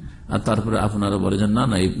করে দিই আর তারপরে আপনারা বলে যে না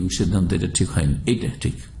না এই সিদ্ধান্ত এটা ঠিক হয়নি, এইটা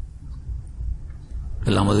ঠিক,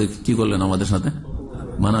 তাহলে আমাদের কি করলেন? আমাদের সাথে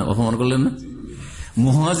অপমান করলেন না?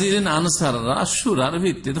 মুহাজিরিন আনসাররা শুরার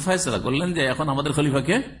ভিত্তিতে ফয়সালা করলেন যে এখন আমাদের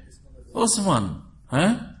খলিফাকে ওসমান,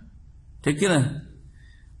 হ্যাঁ, ঠিক কিনা?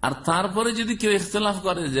 আর তারপরে যদি কেউ ইখতিলাফ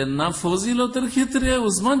করে যে না ফজিলতের ক্ষেত্রে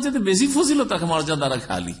উসমান যদি বেশি ফজিলত তাকে মর্যাদা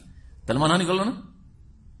রাখে আলী, তাহলে মানহানি করলো না?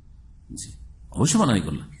 জি, অবশ্যই মানহানি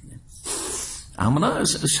করলো। আমরা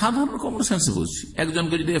সাধারণ কমন সেন্সে বুঝছি,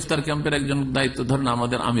 একজনকে যদি ইফতার ক্যাম্পের একজন দায়িত্ব ধরেন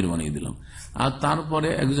আমাদের আমির বানিয়ে দিলাম, আর তারপরে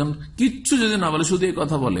একজন কিচ্ছু যদি না বলে, শুধু এই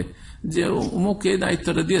কথা বলে যে অমুকে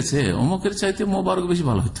দায়িত্বটা দিয়েছে, অমুকের চাইতে মোবারক বেশি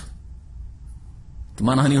ভালো হতো,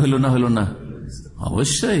 মানহানি হইল না? হইল না?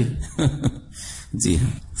 অবশ্যই। জি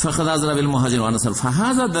হ্যাঁ, ফাকাদ আজরা বিল মুহাজিরিন ওয়াল আনসার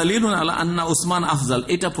ফাহাযা দালিলুন আলা আন্না উসমান আফজাল,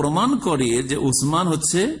 এটা প্রমাণ করে যে উসমান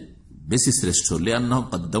হচ্ছে বেশি শ্রেষ্ঠ। লিআন্নাহুম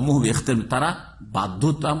কদ্দামুহু বিইখতিয়ার, তারা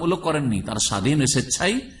বাধ্যতামূলক করেননি, তারা স্বাধীন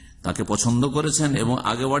স্বেচ্ছায় তাকে পছন্দ করেছেন এবং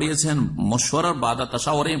আগে বাড়িয়েছেন মশওয়ারার বাদা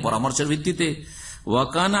তাশাওয়ারে, পরামর্শের ভিত্তিতে। ওয়া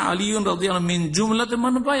কানা আলীউন রাদিয়াল্লাহু মিন জুমলাতি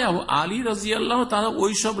মান বায়াহু, আলী রাদিয়াল্লাহু তাআলা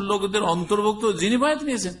ওই সব লোকদের অন্তর্ভুক্ত যিনি বায়াত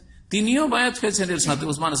নিয়েছেন, তিনিও বায়াত হয়েছেন এর সাথে,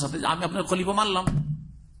 উসমানের সাথে, আমি আপনার খলিফা মানলাম।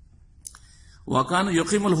 ওয়াকান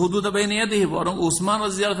ইয়কিমুল হুদুদ বাইনা ইয়াদিহি, বরং উসমান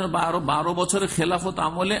রাদিয়াল্লাহু আনহু 12 বছরের খেলাফত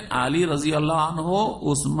আমলে আলী রাদিয়াল্লাহু আনহু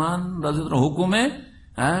উসমান রাদিয়াল্লাহু হুকুমে,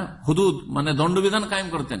 হ্যাঁ, হুদুদ মানে দণ্ডবিধান কায়েম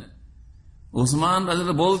করতেন। উসমান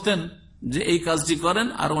রাদিয়াল্লাহু বলতেন যে এই কাজটি করেন,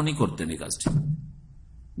 আর উনি করতেন এই কাজটি।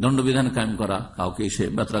 দণ্ডবিধান কায়েম করা, কাউকে সে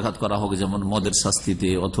বেত্রাঘাত করা হোক, যেমন মদের শাস্তিতে,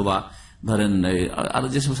 অথবা ধরেন আরো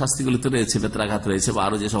যেসব শাস্তিগুলিতে রয়েছে, বেত্রাঘাত রয়েছে, বা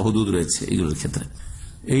আরো যেসব হুদুদ রয়েছে, এইগুলোর ক্ষেত্রে।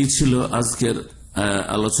 এই ছিল আজকের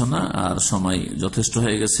আলোচনা, আর সময় যথেষ্ট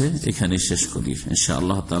হয়ে গেছে, এখানে শেষ করি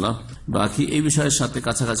ইনশাআল্লাহ তাআলা। বাকি এই বিষয়ের সাথে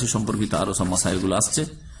কাছাকাছি সম্পর্কিত আরো সব মাসাইলগুলো আসছে,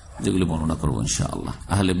 যেগুলো বর্ণনা করবো ইনশাআল্লাহ।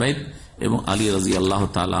 আহলে বাইত এবং আলী রাদিয়াল্লাহু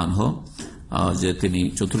তাআলা আনহু, যে তিনি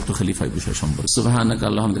চতুর্থ খলিফা, বিষয় সম্পর্কে। সুবহানাকা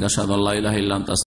আল্লাহুম্মা ওয়া বিহামদিকা আশহাদু আল্লা ইলাহা ইল্লা আনতা